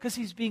already? Because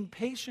he's being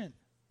patient.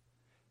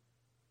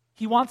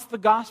 He wants the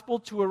gospel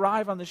to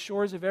arrive on the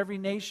shores of every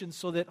nation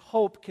so that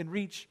hope can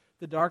reach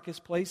the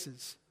darkest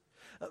places.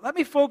 Let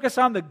me focus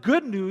on the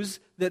good news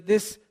that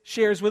this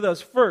shares with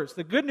us first.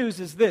 The good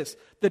news is this: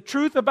 the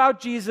truth about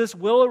Jesus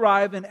will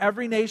arrive in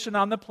every nation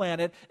on the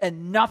planet,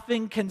 and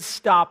nothing can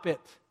stop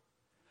it.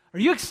 Are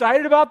you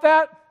excited about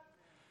that?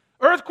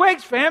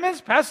 Earthquakes,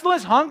 famines,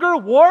 pestilence, hunger,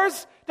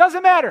 wars,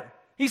 doesn't matter.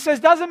 He says,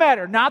 doesn't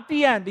matter, not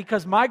the end,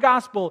 because my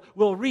gospel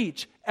will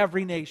reach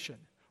every nation.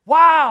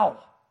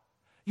 Wow!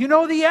 You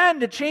know the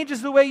end. It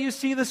changes the way you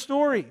see the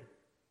story.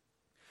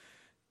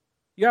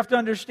 You have to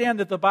understand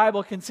that the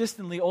Bible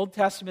consistently, Old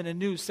Testament and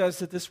New, says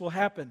that this will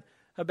happen.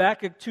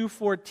 Habakkuk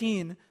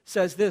 2:14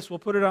 says this, we'll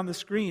put it on the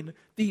screen.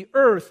 "The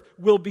earth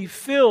will be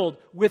filled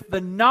with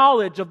the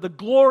knowledge of the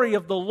glory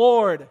of the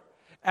Lord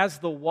as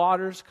the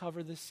waters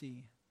cover the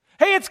sea."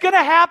 Hey, it's going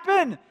to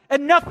happen,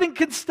 and nothing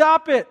can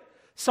stop it.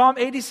 Psalm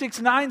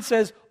 86:9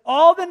 says,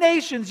 "All the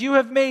nations you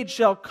have made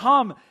shall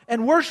come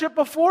and worship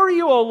before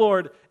you, O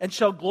Lord, and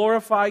shall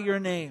glorify your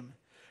name."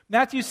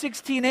 Matthew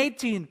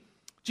 16:18,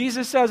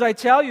 Jesus says, "I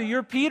tell you,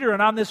 you're Peter, and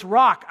on this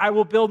rock I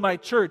will build my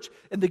church,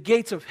 and the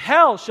gates of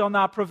hell shall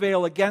not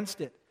prevail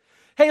against it."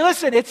 Hey,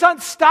 listen, it's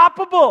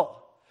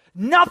unstoppable.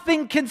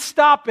 Nothing can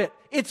stop it.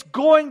 It's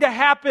going to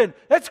happen.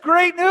 That's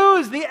great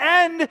news. The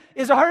end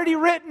is already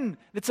written.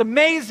 It's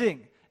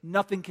amazing.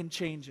 Nothing can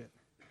change it.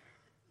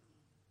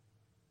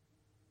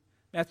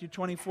 Matthew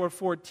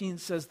 24:14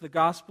 says the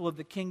gospel of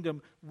the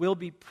kingdom will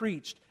be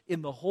preached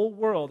in the whole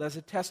world as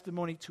a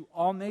testimony to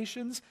all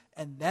nations,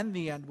 and then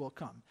the end will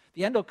come.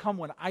 The end will come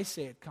when I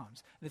say it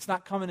comes. And it's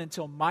not coming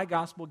until my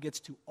gospel gets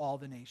to all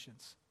the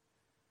nations.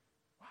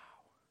 Wow.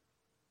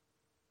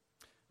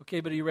 Okay,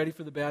 but are you ready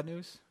for the bad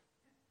news?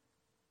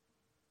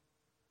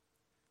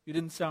 You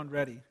didn't sound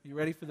ready. Are you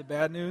ready for the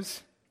bad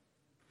news?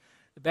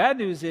 The bad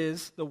news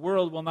is the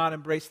world will not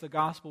embrace the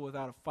gospel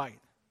without a fight.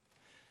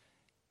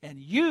 And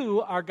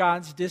you are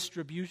God's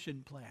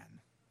distribution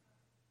plan.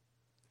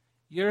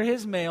 You're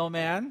his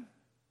mailman.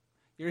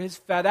 You're his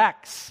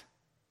FedEx.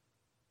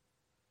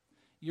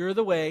 You're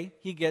the way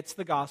he gets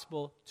the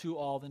gospel to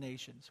all the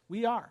nations.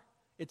 We are.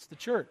 It's the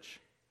church.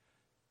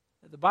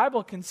 The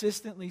Bible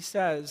consistently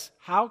says,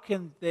 how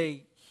can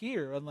they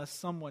hear unless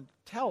someone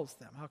tells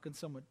them? How can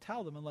someone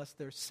tell them unless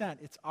they're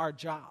sent? It's our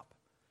job.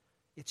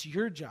 It's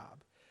your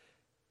job.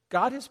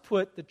 God has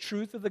put the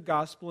truth of the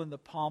gospel in the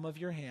palm of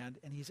your hand,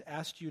 and he's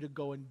asked you to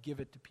go and give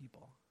it to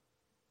people.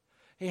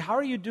 Hey, how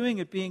are you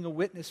doing at being a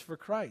witness for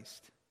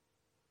Christ?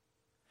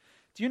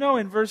 Do you know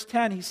in verse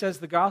 10 he says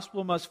the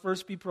gospel must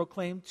first be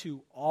proclaimed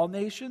to all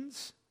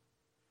nations?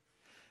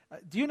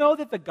 Do you know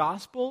that the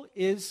gospel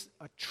is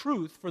a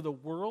truth for the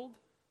world?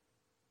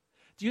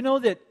 Do you know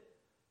that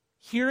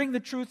hearing the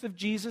truth of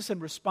Jesus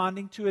and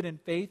responding to it in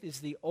faith is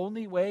the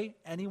only way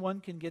anyone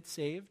can get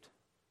saved?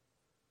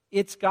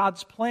 It's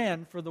God's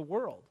plan for the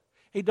world.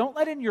 Hey, don't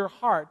let in your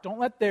heart, don't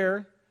let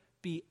there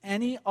be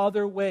any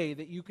other way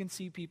that you can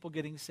see people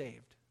getting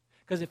saved.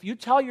 Because if you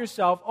tell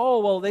yourself, oh,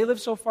 well, they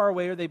live so far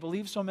away, or they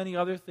believe so many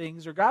other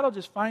things, or God will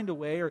just find a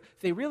way, or if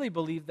they really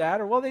believe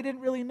that, or, well, they didn't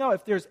really know.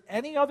 If there's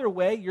any other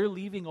way you're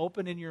leaving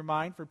open in your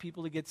mind for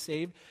people to get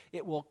saved,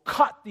 it will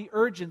cut the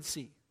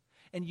urgency.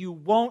 And you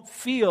won't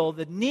feel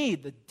the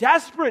need, the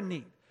desperate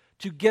need,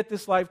 to get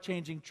this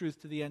life-changing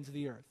truth to the ends of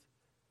the earth.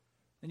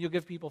 And you'll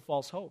give people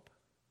false hope.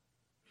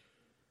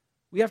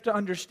 We have to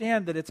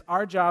understand that it's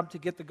our job to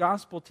get the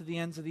gospel to the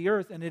ends of the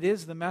earth, and it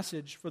is the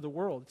message for the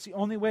world. It's the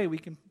only way we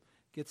can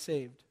get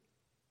saved.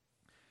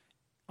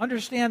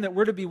 Understand that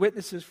we're to be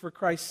witnesses for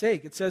Christ's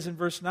sake. It says in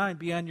verse 9,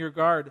 be on your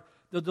guard.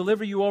 They'll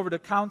deliver you over to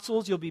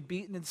councils. You'll be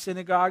beaten in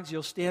synagogues.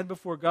 You'll stand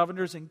before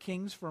governors and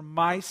kings for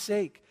my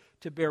sake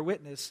to bear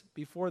witness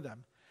before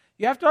them.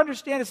 You have to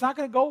understand it's not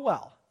going to go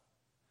well.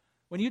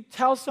 When you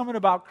tell someone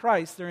about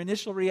Christ, their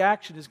initial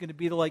reaction is going to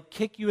be to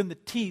kick you in the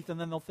teeth, and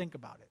then they'll think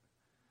about it.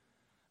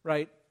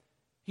 Right?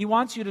 He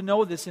wants you to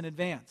know this in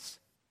advance.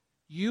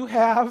 You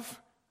have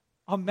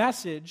a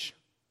message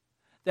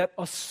that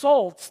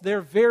assaults their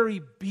very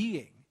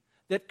being,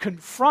 that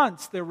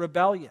confronts their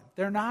rebellion.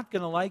 They're not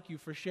going to like you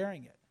for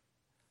sharing it.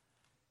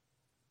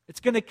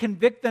 It's going to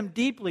convict them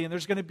deeply, and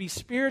there's going to be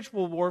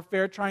spiritual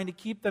warfare trying to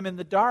keep them in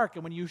the dark.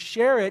 And when you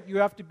share it, you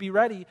have to be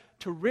ready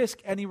to risk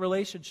any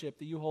relationship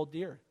that you hold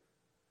dear.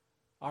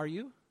 Are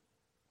you?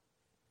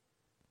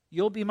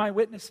 You'll be my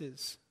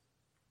witnesses.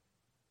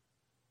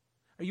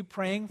 Are you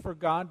praying for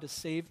God to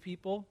save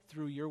people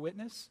through your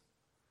witness?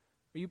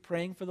 Are you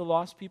praying for the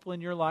lost people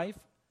in your life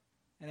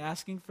and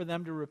asking for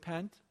them to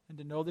repent and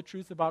to know the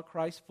truth about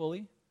Christ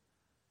fully?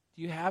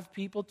 Do you have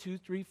people, 2,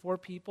 3, 4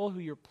 people who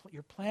you're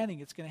planning?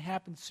 It's going to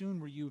happen soon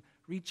where you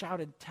reach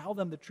out and tell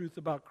them the truth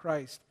about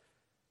Christ.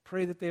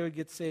 Pray that they would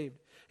get saved.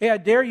 Hey, I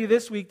dare you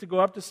this week to go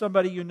up to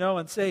somebody you know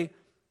and say,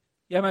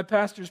 yeah, my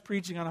pastor's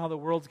preaching on how the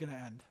world's going to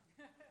end.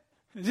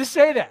 Just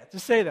say that.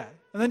 Just say that.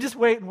 And then just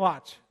wait and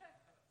watch.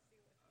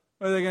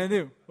 What are they going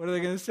to do? What are they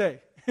going to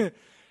say?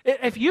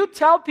 If you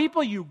tell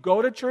people you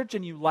go to church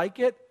and you like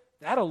it,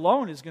 that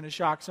alone is going to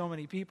shock so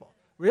many people.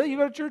 Really? You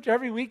go to church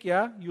every week?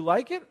 Yeah? You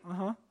like it?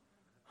 Uh-huh.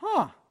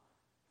 Huh.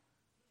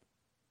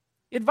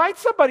 Invite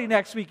somebody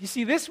next week. You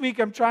see, this week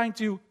I'm trying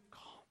to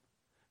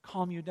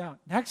calm you down.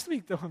 Next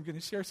week, though, I'm going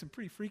to share some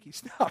pretty freaky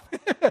stuff.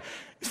 You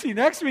see,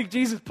 next week,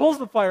 Jesus pulls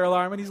the fire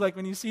alarm, and he's like,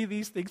 when you see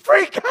these things,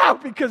 freak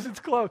out because it's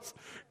close.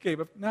 Okay,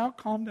 but now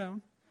calm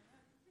down.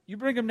 You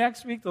bring them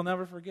next week, they'll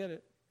never forget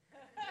it.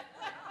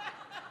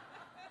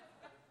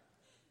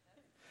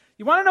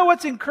 You want to know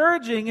what's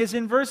encouraging is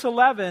in verse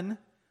 11,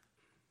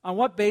 on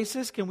what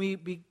basis can we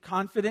be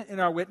confident in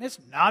our witness?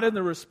 Not in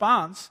the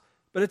response,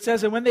 but it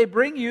says, and when they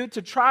bring you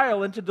to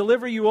trial and to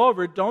deliver you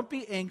over, don't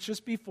be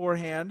anxious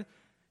beforehand.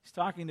 He's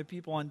talking to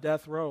people on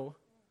death row.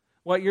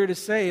 What you're to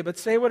say, but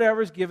say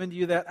whatever is given to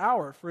you that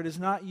hour, for it is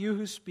not you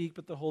who speak,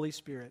 but the Holy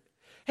Spirit.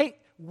 Hey,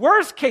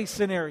 worst case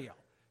scenario,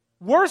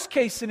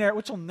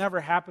 which will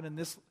never happen in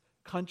this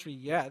country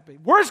yet, but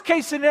worst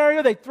case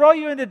scenario, they throw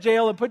you into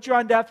jail and put you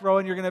on death row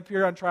and you're going to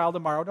appear on trial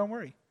tomorrow. Don't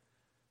worry.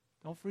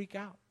 Don't freak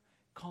out.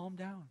 Calm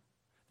down.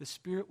 The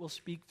Spirit will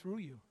speak through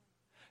you.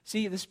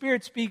 See, the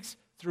Spirit speaks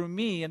through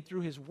me and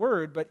through His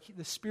Word, but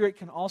the Spirit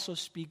can also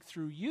speak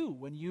through you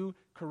when you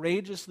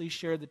courageously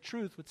share the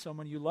truth with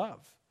someone you love.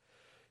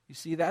 You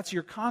see, that's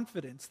your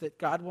confidence that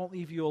God won't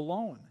leave you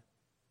alone.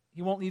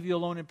 He won't leave you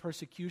alone in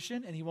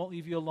persecution, and He won't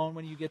leave you alone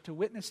when you get to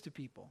witness to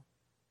people.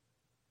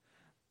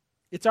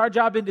 It's our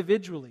job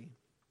individually.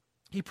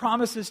 He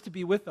promises to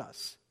be with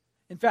us.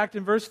 In fact,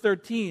 in verse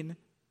 13,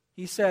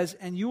 He says,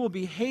 and you will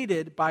be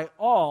hated by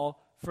all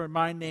for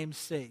my name's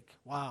sake.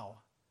 Wow.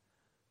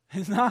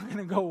 It's not going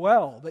to go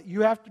well, but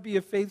you have to be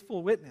a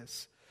faithful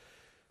witness.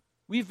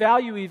 We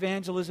value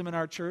evangelism in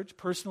our church,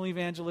 personal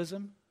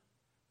evangelism.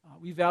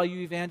 We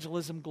value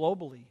evangelism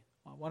globally.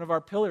 One of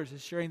our pillars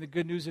is sharing the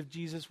good news of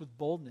Jesus with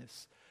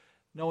boldness,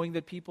 knowing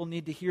that people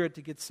need to hear it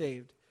to get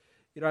saved.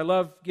 You know, I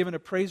love giving a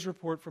praise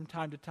report from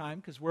time to time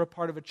because we're a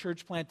part of a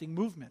church planting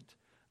movement.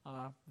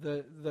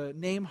 The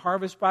name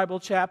Harvest Bible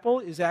Chapel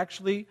is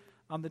actually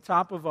on the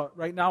top of,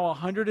 right now,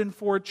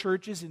 104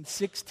 churches in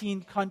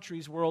 16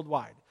 countries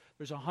worldwide.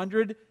 There's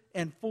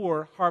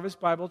 104 Harvest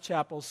Bible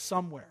Chapels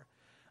somewhere.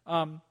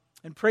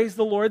 And praise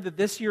the Lord that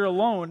this year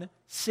alone,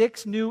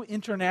 6 new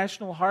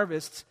international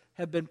harvests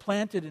have been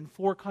planted in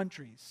 4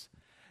 countries.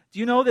 Do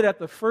you know that at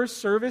the first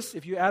service,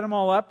 if you add them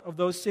all up, of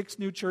those 6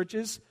 new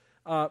churches,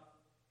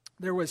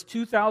 there was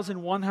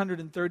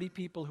 2,130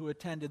 people who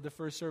attended the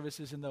first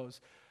services in those.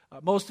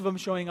 Most of them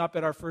showing up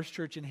at our first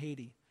church in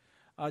Haiti.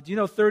 Do you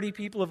know 30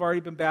 people have already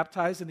been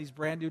baptized in these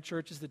brand new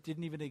churches that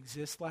didn't even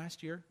exist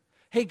last year?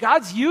 Hey,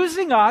 God's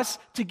using us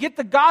to get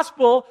the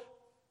gospel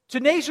to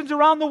nations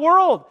around the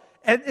world.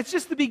 And it's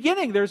just the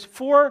beginning. There's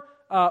 4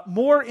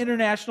 more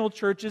international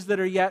churches that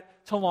are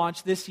yet to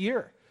launch this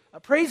year.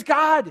 Praise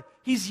God.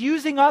 He's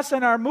using us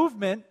and our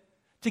movement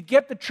to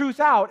get the truth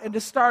out and to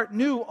start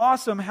new,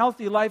 awesome,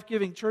 healthy,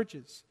 life-giving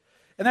churches.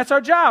 And that's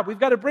our job. We've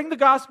got to bring the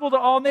gospel to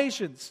all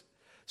nations.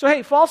 So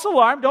hey, false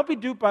alarm, don't be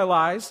duped by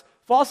lies.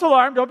 False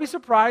alarm, don't be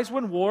surprised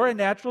when war and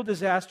natural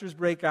disasters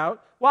break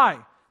out. Why?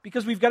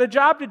 Because we've got a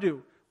job to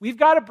do. We've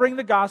got to bring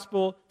the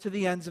gospel to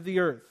the ends of the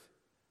earth.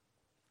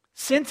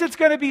 Since it's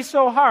going to be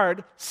so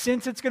hard,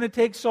 since it's going to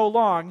take so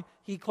long,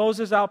 he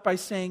closes out by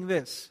saying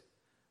this.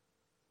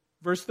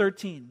 Verse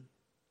 13.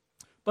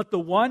 But the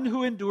one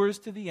who endures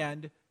to the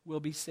end will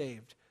be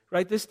saved.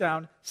 Write this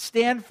down.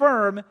 Stand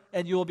firm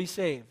and you will be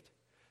saved.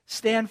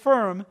 Stand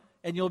firm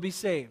and you'll be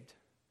saved.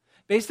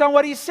 Based on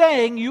what he's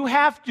saying, you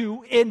have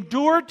to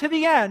endure to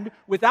the end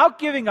without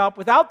giving up,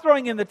 without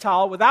throwing in the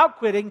towel, without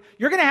quitting.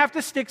 You're going to have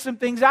to stick some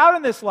things out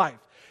in this life.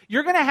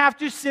 You're going to have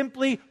to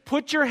simply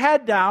put your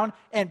head down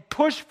and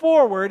push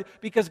forward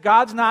because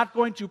God's not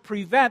going to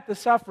prevent the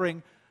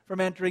suffering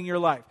from entering your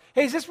life.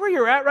 Hey, is this where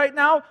you're at right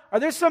now? Are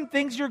there some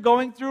things you're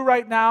going through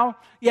right now?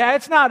 Yeah,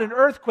 it's not an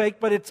earthquake,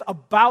 but it's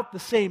about the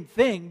same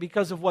thing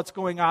because of what's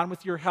going on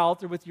with your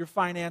health or with your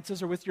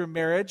finances or with your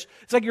marriage.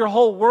 It's like your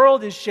whole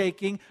world is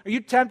shaking. Are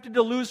you tempted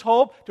to lose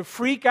hope, to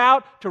freak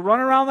out, to run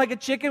around like a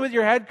chicken with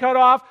your head cut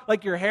off,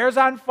 like your hair's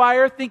on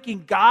fire,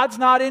 thinking God's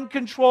not in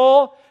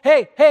control?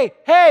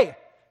 Hey,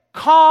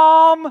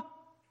 calm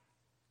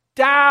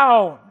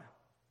down.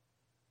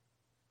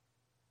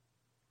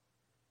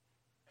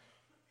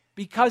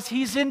 Because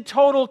he's in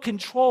total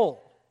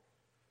control.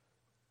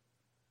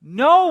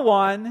 No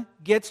one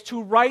gets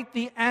to write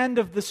the end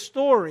of the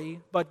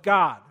story but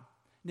God.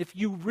 And if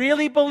you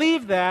really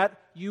believe that,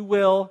 you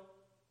will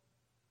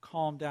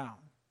calm down.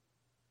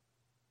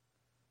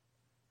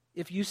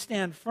 If you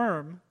stand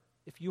firm,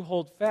 if you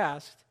hold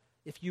fast,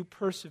 if you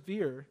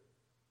persevere,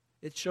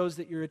 it shows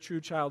that you're a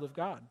true child of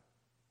God.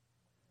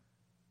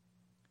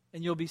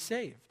 And you'll be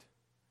saved.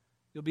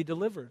 You'll be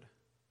delivered.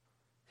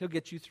 He'll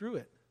get you through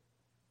it.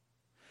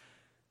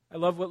 I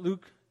love what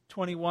Luke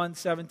 21,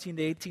 17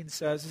 to 18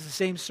 says. It's the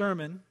same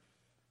sermon,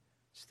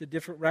 just a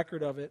different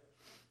record of it.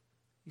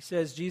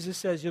 Jesus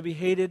says, you'll be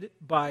hated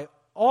by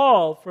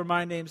all for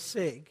my name's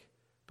sake,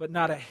 but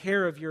not a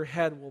hair of your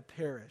head will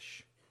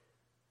perish.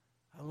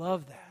 I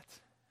love that.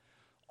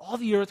 All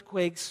the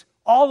earthquakes,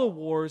 all the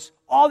wars,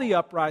 all the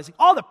uprising,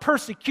 all the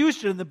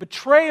persecution and the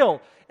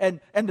betrayal and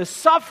the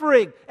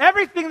suffering,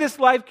 everything this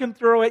life can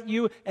throw at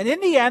you. And in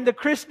the end, the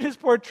Christian is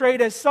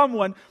portrayed as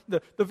someone,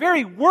 the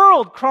very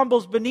world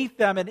crumbles beneath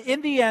them, and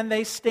in the end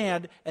they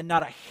stand and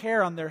not a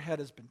hair on their head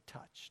has been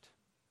touched.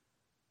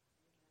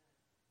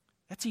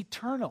 That's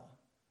eternal.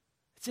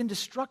 It's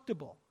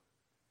indestructible.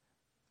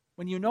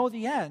 When you know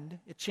the end,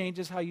 it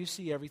changes how you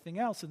see everything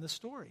else in the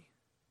story.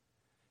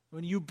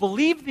 When you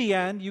believe the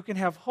end, you can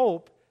have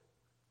hope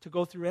to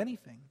go through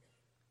anything.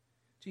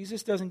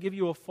 Jesus doesn't give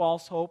you a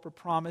false hope or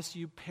promise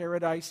you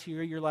paradise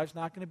here. Your life's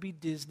not going to be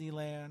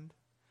Disneyland.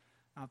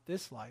 Not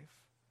this life.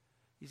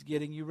 He's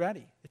getting you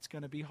ready. It's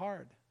going to be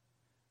hard.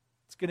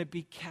 It's going to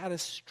be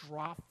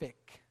catastrophic.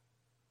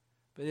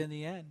 But in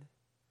the end,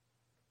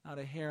 not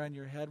a hair on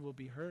your head will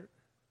be hurt.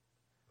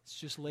 It's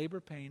just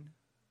labor pain.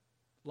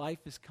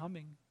 Life is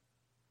coming.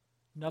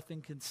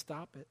 Nothing can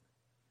stop it.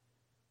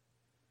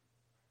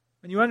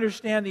 When you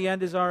understand the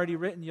end is already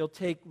written, you'll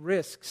take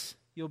risks.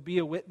 You'll be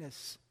a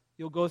witness.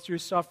 You'll go through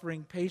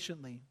suffering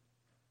patiently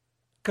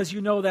because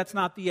you know that's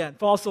not the end.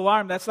 False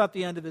alarm, that's not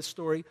the end of this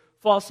story.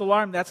 False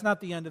alarm, that's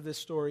not the end of this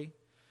story.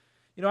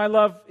 You know, I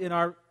love in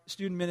our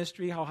student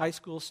ministry how high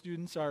school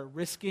students are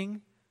risking.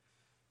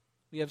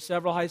 We have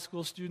several high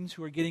school students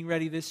who are getting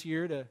ready this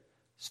year to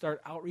start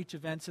outreach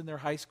events in their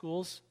high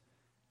schools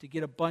to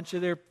get a bunch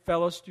of their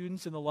fellow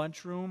students in the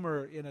lunchroom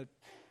or in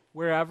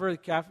wherever, the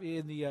cafe,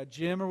 in the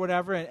gym or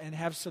whatever, and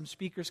have some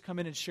speakers come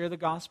in and share the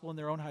gospel in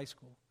their own high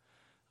school.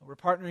 We're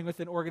partnering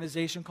with an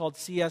organization called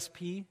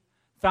CSP,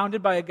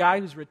 founded by a guy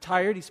who's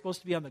retired. He's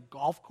supposed to be on the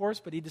golf course,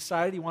 but he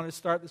decided he wanted to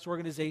start this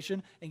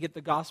organization and get the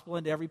gospel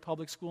into every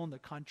public school in the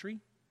country.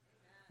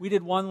 We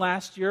did one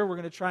last year. We're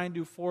going to try and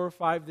do 4 or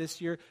 5 this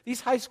year.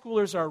 These high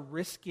schoolers are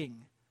risking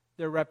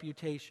their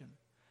reputation.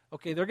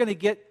 Okay, they're going to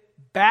get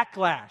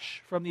backlash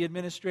from the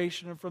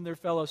administration and from their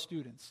fellow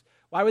students.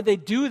 Why would they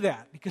do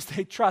that? Because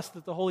they trust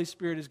that the Holy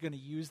Spirit is going to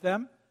use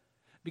them,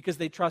 because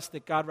they trust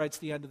that God writes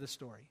the end of the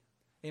story.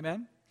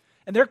 Amen?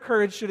 And their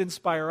courage should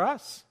inspire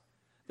us.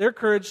 Their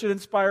courage should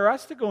inspire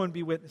us to go and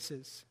be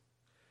witnesses.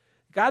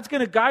 God's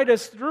going to guide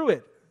us through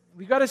it.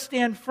 We've got to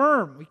stand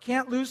firm. We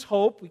can't lose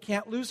hope. We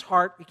can't lose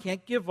heart. We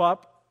can't give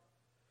up.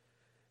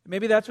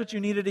 Maybe that's what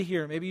you needed to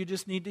hear. Maybe you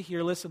just need to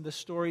hear, listen, the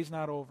story's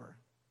not over.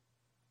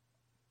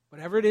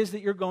 Whatever it is that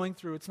you're going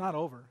through, it's not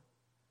over.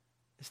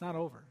 It's not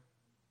over.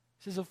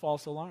 This is a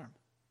false alarm.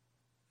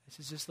 This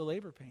is just the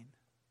labor pain.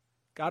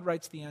 God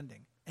writes the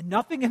ending. And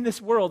nothing in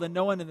this world and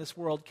no one in this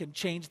world can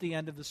change the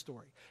end of the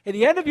story. And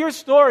the end of your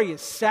story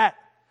is set.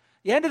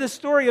 The end of the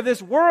story of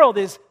this world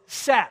is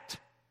set.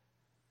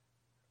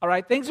 All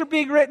right, things are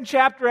being written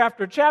chapter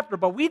after chapter,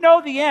 but we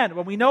know the end.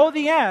 When we know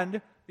the end,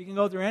 we can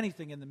go through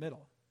anything in the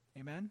middle.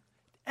 Amen?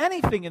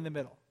 Anything in the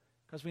middle,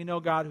 because we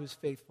know God who's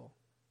faithful.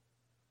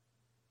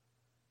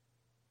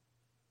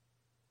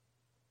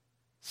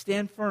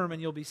 Stand firm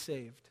and you'll be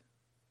saved.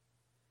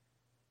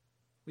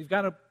 We've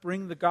got to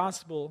bring the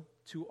gospel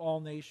to all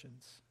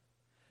nations.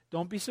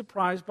 Don't be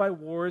surprised by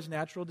wars,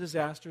 natural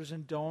disasters,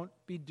 and don't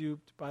be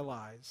duped by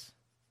lies.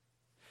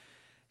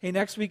 Hey,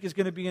 next week is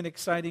going to be an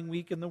exciting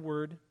week in the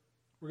Word.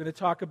 We're going to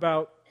talk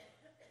about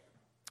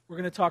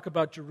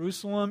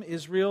Jerusalem,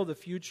 Israel, the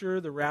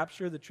future, the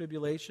rapture, the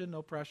tribulation.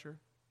 No pressure.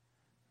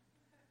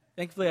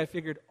 Thankfully, I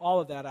figured all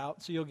of that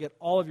out, so you'll get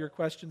all of your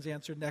questions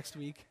answered next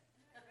week.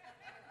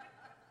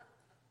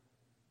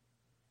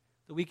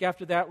 The week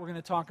after that, we're going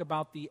to talk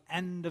about the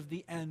end of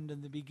the end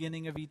and the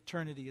beginning of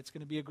eternity. It's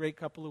going to be a great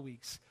couple of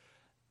weeks.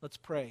 Let's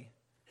pray.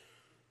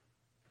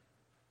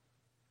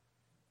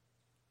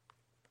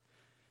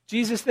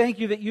 Jesus, thank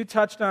you that you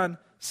touched on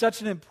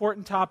such an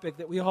important topic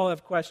that we all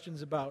have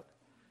questions about.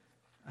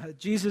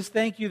 Jesus,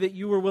 thank you that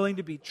you were willing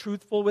to be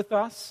truthful with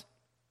us.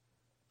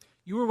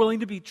 You were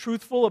willing to be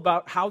truthful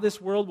about how this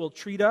world will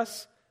treat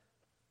us.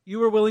 You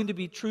were willing to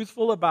be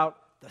truthful about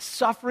the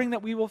suffering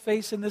that we will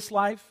face in this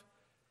life.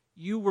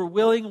 You were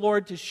willing,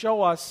 Lord, to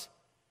show us,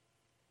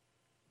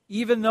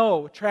 even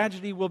though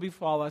tragedy will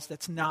befall us,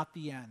 that's not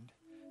the end.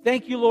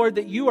 Thank you, Lord,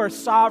 that you are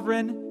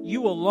sovereign.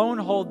 You alone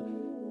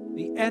hold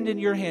the end in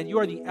your hand. You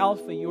are the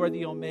Alpha. You are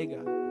the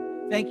Omega.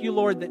 Thank you,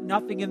 Lord, that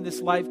nothing in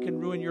this life can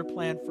ruin your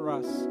plan for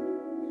us.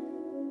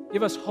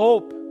 Give us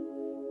hope.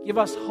 Give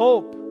us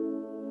hope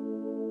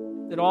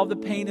that all the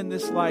pain in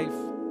this life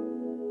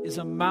is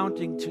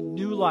amounting to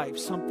new life,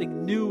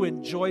 something new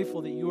and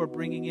joyful that you are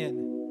bringing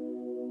in.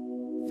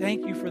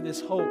 Thank you for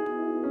this hope.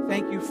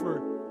 Thank you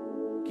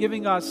for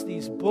giving us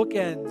these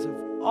bookends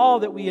of all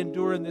that we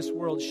endure in this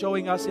world,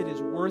 showing us it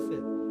is worth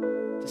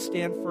it to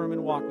stand firm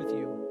and walk with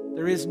you.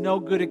 There is no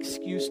good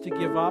excuse to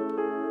give up.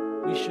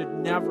 We should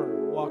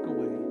never walk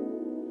away.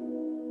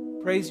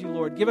 Praise you,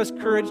 Lord. Give us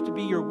courage to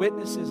be your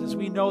witnesses as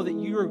we know that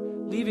you are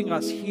leaving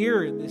us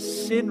here in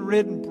this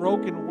sin-ridden,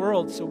 broken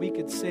world so we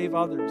could save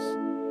others.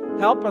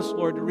 Help us,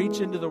 Lord, to reach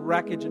into the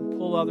wreckage and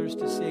pull others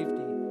to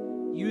safety.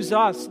 Use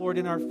us, Lord,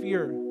 in our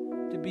fear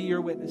to be your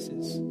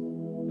witnesses.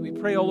 And we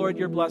pray, oh Lord,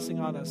 your blessing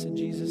on us in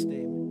Jesus'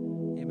 name.